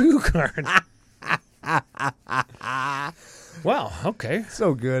discard 2 cards. Wow, okay.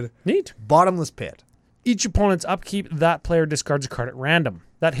 So good. Neat. Bottomless Pit. Each opponent's upkeep, that player discards a card at random.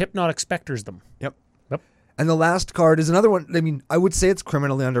 That Hypnotic Specters them. Yep. Yep. And the last card is another one. I mean, I would say it's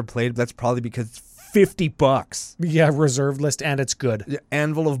criminally underplayed, but that's probably because it's $50. Yeah, reserved list, and it's good. The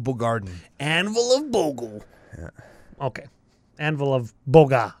Anvil of Bogarden. Anvil of Bogle. Yeah. Okay. Anvil of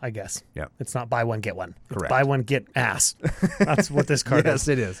Boga, I guess. Yeah. It's not buy one, get one. It's Correct. buy one, get ass. That's what this card is. Yes,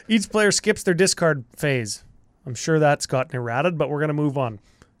 it is. Each player skips their discard phase. I'm sure that's gotten errated, but we're going to move on.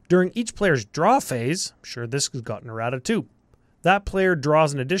 During each player's draw phase, I'm sure this has gotten errated too. That player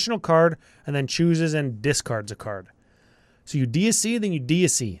draws an additional card and then chooses and discards a card. So you DSC, then you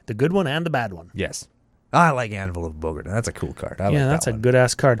DSC, the good one and the bad one. Yes. I like Anvil of Bogart. That's a cool card. I like That's that a one.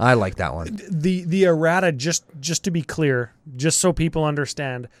 good-ass card. I like that one. The errata, just to be clear, just so people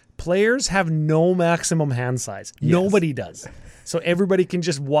understand, players have no maximum hand size. Yes. Nobody does. So everybody can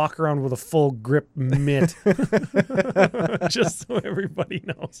just walk around with a full grip mitt. Just so everybody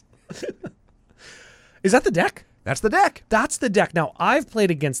knows. Is that the deck? That's the deck. That's the deck. Now, I've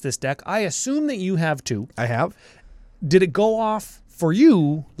played against this deck. I assume that you have too. I have. Did it go off for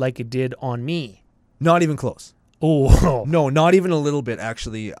you like it did on me? Not even close. Oh. No, not even a little bit,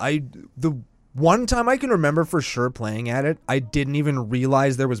 actually. The one time I can remember for sure playing at it, I didn't even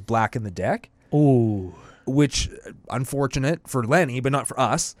realize there was black in the deck. Oh. Which, unfortunate for Lenny, but not for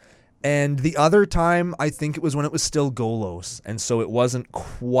us. And the other time, I think it was when it was still Golos, and so it wasn't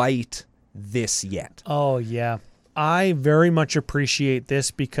quite this yet. Oh, yeah. I very much appreciate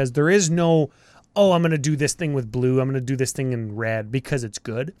this because there is no, I'm going to do this thing with blue, I'm going to do this thing in red because it's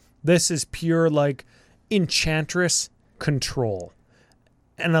good. This is pure, like, Enchantress control.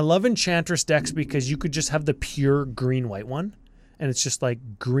 And I love Enchantress decks because you could just have the pure green-white one, and it's just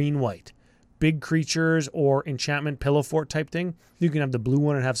like green-white. Big creatures or enchantment pillow fort type thing. You can have the blue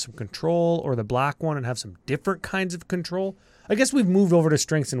one and have some control, or the black one and have some different kinds of control. I guess we've moved over to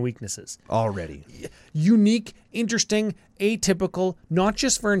strengths and weaknesses. Already. Unique, interesting, atypical, not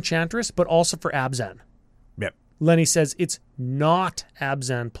just for Enchantress, but also for Abzan. Yep. Lenny says it's not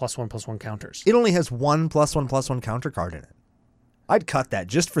Abzan +1/+1 counters. It only has 1+1/+1 counter card in it. I'd cut that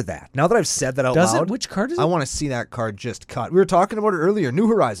just for that. Now that I've said that out Does loud. it? Which card is it? I want to see that card just cut. We were talking about it earlier. New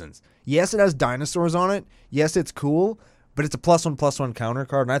Horizons. Yes, it has dinosaurs on it. Yes, it's cool, but it's a +1/+1 counter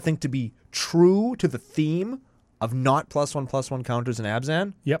card. And I think to be true to the theme of not +1/+1 counters in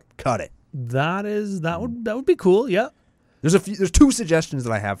Abzan, Yep. cut it. That would be cool, yeah. There's two suggestions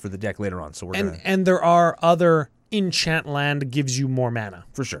that I have for the deck later on, so we're gonna And there are other enchant land gives you more mana.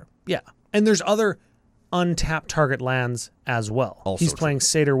 for sure. Yeah. And there's other untapped target lands as well. Also He's true. playing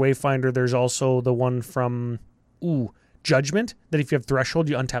Satyr Wayfinder. There's also the one from Judgment, that if you have Threshold,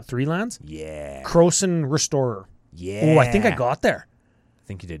 you untap 3 lands. Yeah. Krosan Restorer. Yeah. Oh, I think I got there. I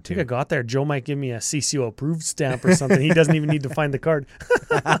think you did I think too. I got there. Joe might give me a CCO approved stamp or something. He doesn't even need to find the card.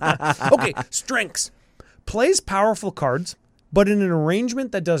 Okay, strengths. Plays powerful cards, but in an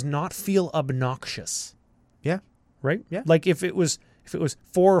arrangement that does not feel obnoxious. Yeah. Right? Yeah. Like if it was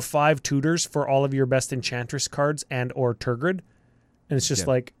 4 or 5 tutors for all of your best Enchantress cards and or Turgid, and it's just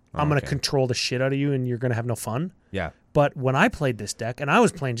like, I'm going to control the shit out of you and you're going to have no fun. Yeah. But when I played this deck, and I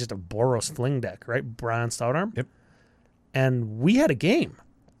was playing just a Boros Fling deck, right? Brian Stoutarm. Yep. And we had a game.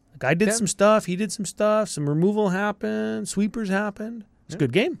 Like I did some stuff, he did some stuff, some removal happened, sweepers happened. It's a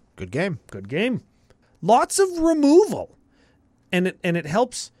good game. Good game. Good game. Lots of removal. And it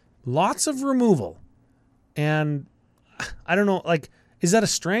helps. Lots of removal. And I don't know, like, is that a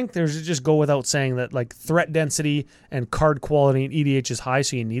strength, or does it just go without saying that, like, threat density and card quality in EDH is high,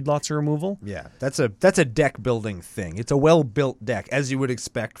 so you need lots of removal? Yeah. That's a deck building thing. It's a well built deck, as you would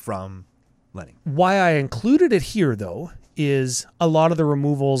expect from Lenny. Why I included it here, though, is a lot of the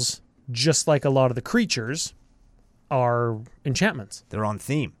removals, just like a lot of the creatures, are enchantments. They're on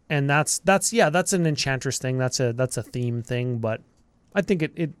theme. And that's an Enchantress thing. That's a theme thing, but I think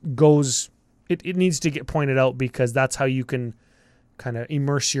it goes, it needs to get pointed out because that's how you can kind of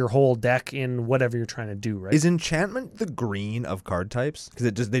immerse your whole deck in whatever you're trying to do, right? Is enchantment the green of card types?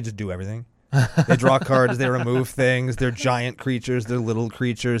 Because they just do everything. They draw cards, they remove things, they're giant creatures, they're little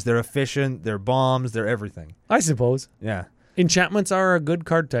creatures, they're efficient, they're bombs, they're everything. I suppose. Yeah. Enchantments are a good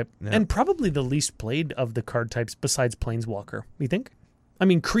card type. Yeah. And probably the least played of the card types besides Planeswalker, you think? I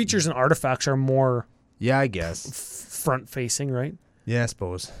mean, creatures and artifacts are more Yeah, I guess. front-facing, right? Yeah, I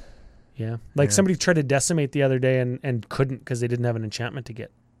suppose. Yeah. Like somebody tried to decimate the other day and couldn't because they didn't have an enchantment to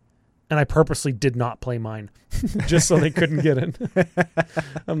get. And I purposely did not play mine just so they couldn't get it.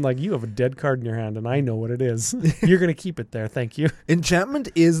 I'm like, you have a dead card in your hand and I know what it is. You're going to keep it there. Thank you. Enchantment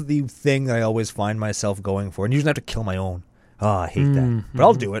is the thing that I always find myself going for, and usually I have to kill my own. Oh, I hate that. But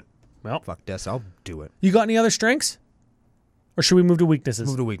I'll do it. Well, Fuck this, I'll do it. you got any other strengths? Or should we move to weaknesses?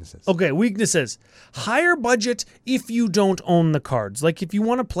 Move to weaknesses. Okay, weaknesses. Higher budget if you don't own the cards. Like if you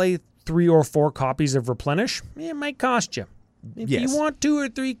want to play 3 or 4 copies of Replenish, it might cost you. If Yes. you want 2 or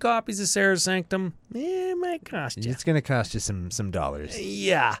 3 copies of Sarah's Sanctum, it might cost you. It's going to cost you some dollars.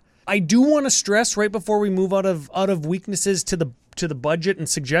 Yeah. I do want to stress right before we move out of weaknesses to the budget and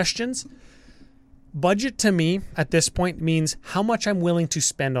suggestions. Budget to me at this point means how much I'm willing to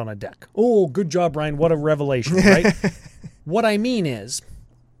spend on a deck. Oh, good job, Ryan. What a revelation, right? What I mean is,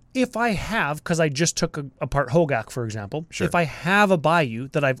 if I have, because I just took apart Hogak, for example, Sure. if I have a Bayou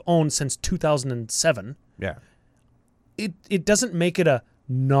that I've owned since 2007, Yeah. it doesn't make it a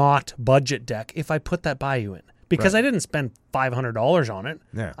not budget deck if I put that Bayou in. Because Right. I didn't spend $500 on it.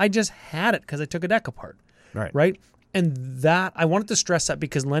 Yeah. I just had it because I took a deck apart. Right. Right? And that, I wanted to stress that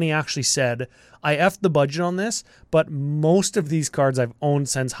because Lenny actually said, I effed the budget on this, but most of these cards I've owned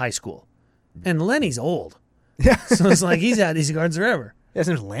since high school. And Lenny's old. Yeah. So it's like he's had these cards forever. Yeah, his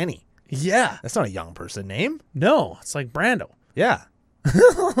name's Lenny. Yeah. That's not a young person name. No, it's like Brando. Yeah.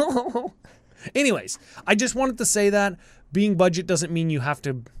 Anyways, I just wanted to say that being budget doesn't mean you have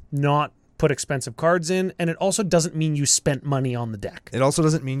to not put expensive cards in, and it also doesn't mean you spent money on the deck. It also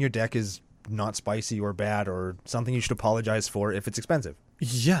doesn't mean your deck is not spicy or bad or something you should apologize for if it's expensive.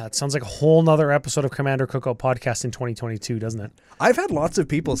 Yeah, it sounds like a whole nother episode of Commander Cookout Podcast in 2022, doesn't it? I've had lots of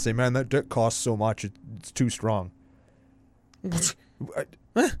people say, man, that deck costs so much, it's too strong.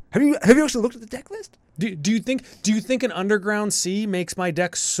 Have you actually looked at the deck list? Do you think an Underground Sea makes my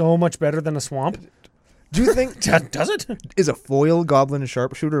deck so much better than a Swamp? Do you think Does it? is a foil goblin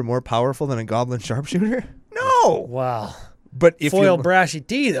sharpshooter more powerful than a goblin sharpshooter? No. Wow. But if Foil you Brashy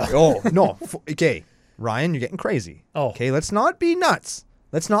T though. Oh, no. Okay, Ryan, you're getting crazy. Oh. Okay, let's not be nuts.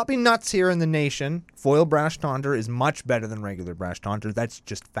 Let's not be nuts here in the nation. Foil Brash Taunter is much better than regular Brash Taunter. That's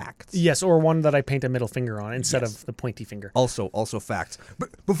just facts. Yes, or one that I paint a middle finger on instead of the pointy finger. Also facts.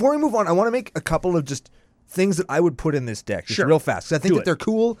 But before we move on, I want to make a couple of just things that I would put in this deck just Sure. real fast. 'Cause I think Do that it. they're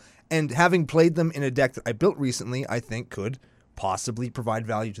cool, and having played them in a deck that I built recently, I think could possibly provide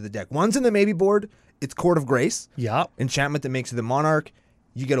value to the deck. One's in the maybe board. It's Court of Grace. Yeah. Enchantment that makes you the Monarch.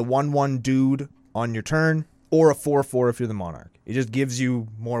 You get a 1/1 dude on your turn, or a 4/4 if you're the Monarch. It just gives you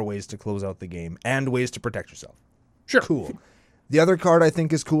more ways to close out the game and ways to protect yourself. Sure. Cool. The other card I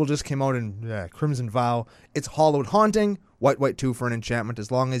think is cool just came out in Crimson Vow. It's Hollowed Haunting. White 2 for an enchantment. As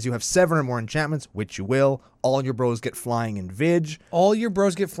long as you have 7 or more enchantments, which you will, all your bros get flying in Vig. All your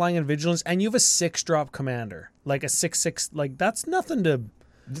bros get flying in Vigilance, and you have a 6-drop commander. Like a 6/6, like that's nothing to...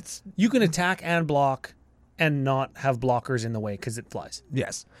 You can attack and block and not have blockers in the way because it flies.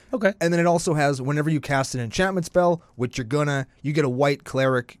 Yes. Okay. And then it also has, whenever you cast an enchantment spell, which you get a white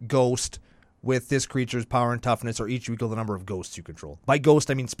cleric ghost with this creature's power and toughness, or each equal the number of ghosts you control. By ghost,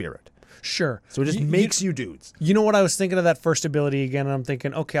 I mean spirit. Sure. So it just makes you dudes. You know what? I was thinking of that first ability again, and I'm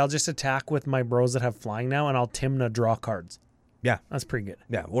thinking, okay, I'll just attack with my bros that have flying now, and I'll Timna draw cards. Yeah. That's pretty good.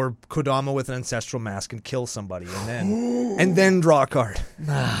 Yeah. Or Kodama with an Ancestral Mask and kill somebody, and then draw a card.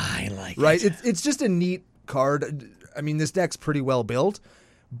 I like it. Right? It's just a neat card. I mean, this deck's pretty well built,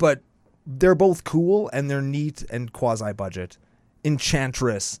 but they're both cool, and they're neat and quasi-budget.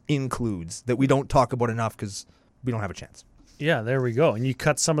 Enchantress includes that we don't talk about enough because we don't have a chance. Yeah, there we go. And you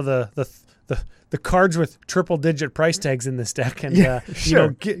cut some of the cards with triple-digit price tags in this deck, and sure.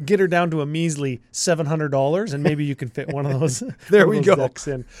 get her down to a measly $700, and maybe you can fit one of those. There one we of those go. decks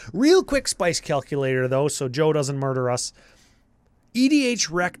in. Real quick spice calculator though, so Joe doesn't murder us.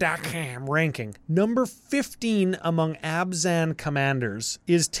 EDHREC.com ranking number 15 among Abzan commanders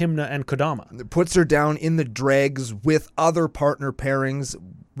is Timna and Kodama. It puts her down in the dregs with other partner pairings,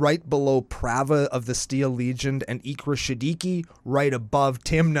 right below Prava of the Steel Legion and Ikra Shadiki, right above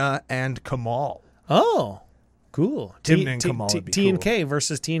Timna and Kamal. Oh, cool. Timna and Kamal would be T and cool. K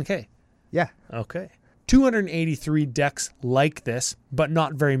versus T and K. Yeah. Okay. 283 decks like this, but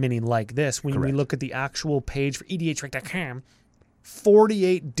not very many like this. When we Correct. look at the actual page for EDHREC.com,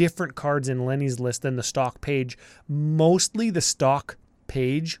 48 different cards in Lenny's list than the stock page. Mostly the stock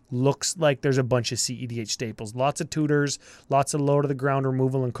page looks like there's a bunch of CEDH staples. Lots of tutors, lots of low to the ground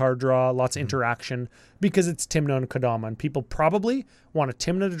removal and card draw, lots of interaction because it's Timna and Kodama. And people probably want a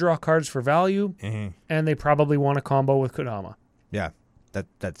Timna to draw cards for value, and they probably want a combo with Kodama. Yeah.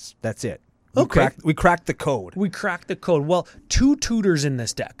 That's it. Okay. We cracked the code. We cracked the code. Well, 2 tutors in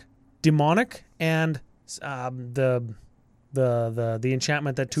this deck. Demonic and the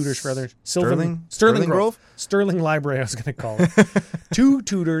enchantment that tutors for others. Sterling Sterling Grove? Grove? Sterling Library, I was going to call it. 2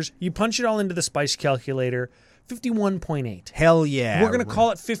 tutors. You punch it all into the spice calculator. 51.8. Hell yeah. We're going to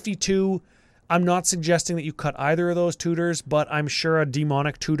call it 52. I'm not suggesting that you cut either of those tutors, but I'm sure a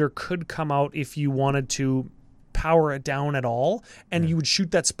demonic tutor could come out if you wanted to power it down at all, and you would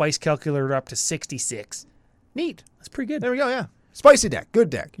shoot that spice calculator up to 66. Neat. That's pretty good. There we go, yeah. Spicy deck. Good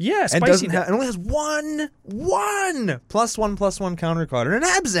deck. Yeah, And spicy deck. it only has one +1/+1 counter card and an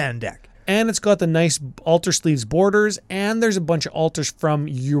Abzan deck. And it's got the nice altar sleeves borders, and there's a bunch of altars from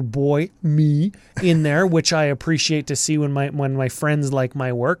your boy, me, in there, which I appreciate to see when my friends like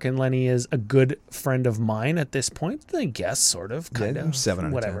my work, and Lenny is a good friend of mine at this point. I guess, sort of, kind of. 7 out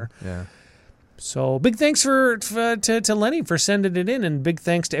of whatever. 10. Yeah. So big thanks to Lenny for sending it in, and big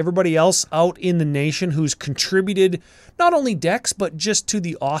thanks to everybody else out in the nation who's contributed not only decks, but just to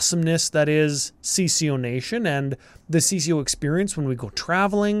the awesomeness that is CCO Nation and the CCO experience when we go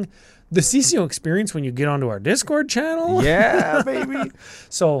traveling, the CCO experience when you get onto our Discord channel. Yeah, baby.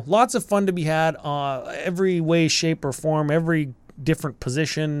 So lots of fun to be had, every way, shape, or form, every different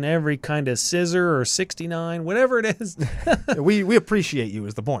position, every kind of scissor or 69, whatever it is. we appreciate you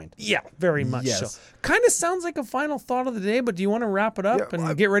is the point. Yeah, very much Yes. so. Kind of sounds like a final thought of the day, but do you want to wrap it up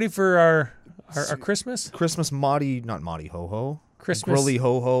and get ready for our Christmas? Christmas not Maudie Ho-Ho. Christmas. Grully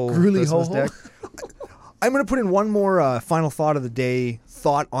Ho-Ho. Grully Christmas Ho-Ho. deck. I'm going to put in one more final thought of the day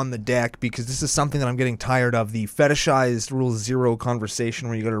thought on the deck, because this is something that I'm getting tired of, the fetishized Rule 0 conversation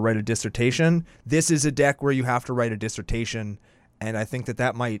where you got to write a dissertation. This is a deck where you have to write a dissertation, and I think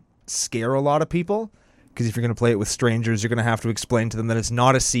that might scare a lot of people, because if you're going to play it with strangers, you're going to have to explain to them that it's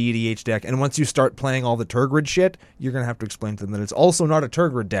not a CEDH deck, and once you start playing all the Tergrid shit, you're going to have to explain to them that it's also not a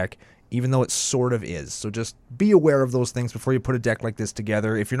Tergrid deck, even though it sort of is. So just be aware of those things before you put a deck like this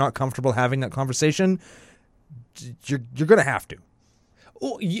together. If you're not comfortable having that conversation, you're going to have to.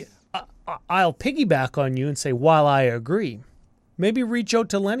 Oh, yeah, I'll piggyback on you and say, while I agree, maybe reach out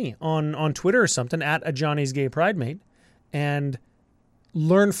to Lenny on Twitter or something, at a Johnny's Gay Pride Mate, and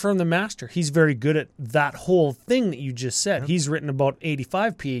learn from the master. He's very good at that whole thing that you just said. Yep. He's written about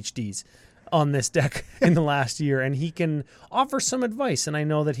 85 PhDs on this deck in the last year, and he can offer some advice. And I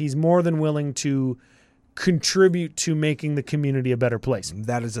know that he's more than willing to contribute to making the community a better place.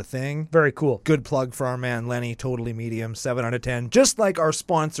 That is a thing. Very cool. Good plug for our man Lenny, totally medium, 7 out of 10. Just like our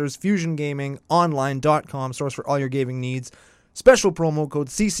sponsors, FusionGamingOnline.com, source for all your gaming needs. Special promo code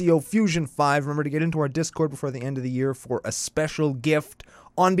CCOFusion5. Remember to get into our Discord before the end of the year for a special gift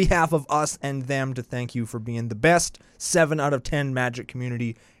on behalf of us and them to thank you for being the best 7 out of 10 Magic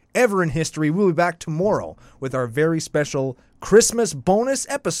community ever in history. We'll be back tomorrow with our very special Christmas bonus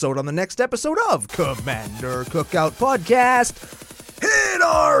episode on the next episode of Commander Cookout Podcast. Hit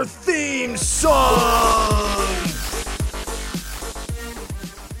our theme song!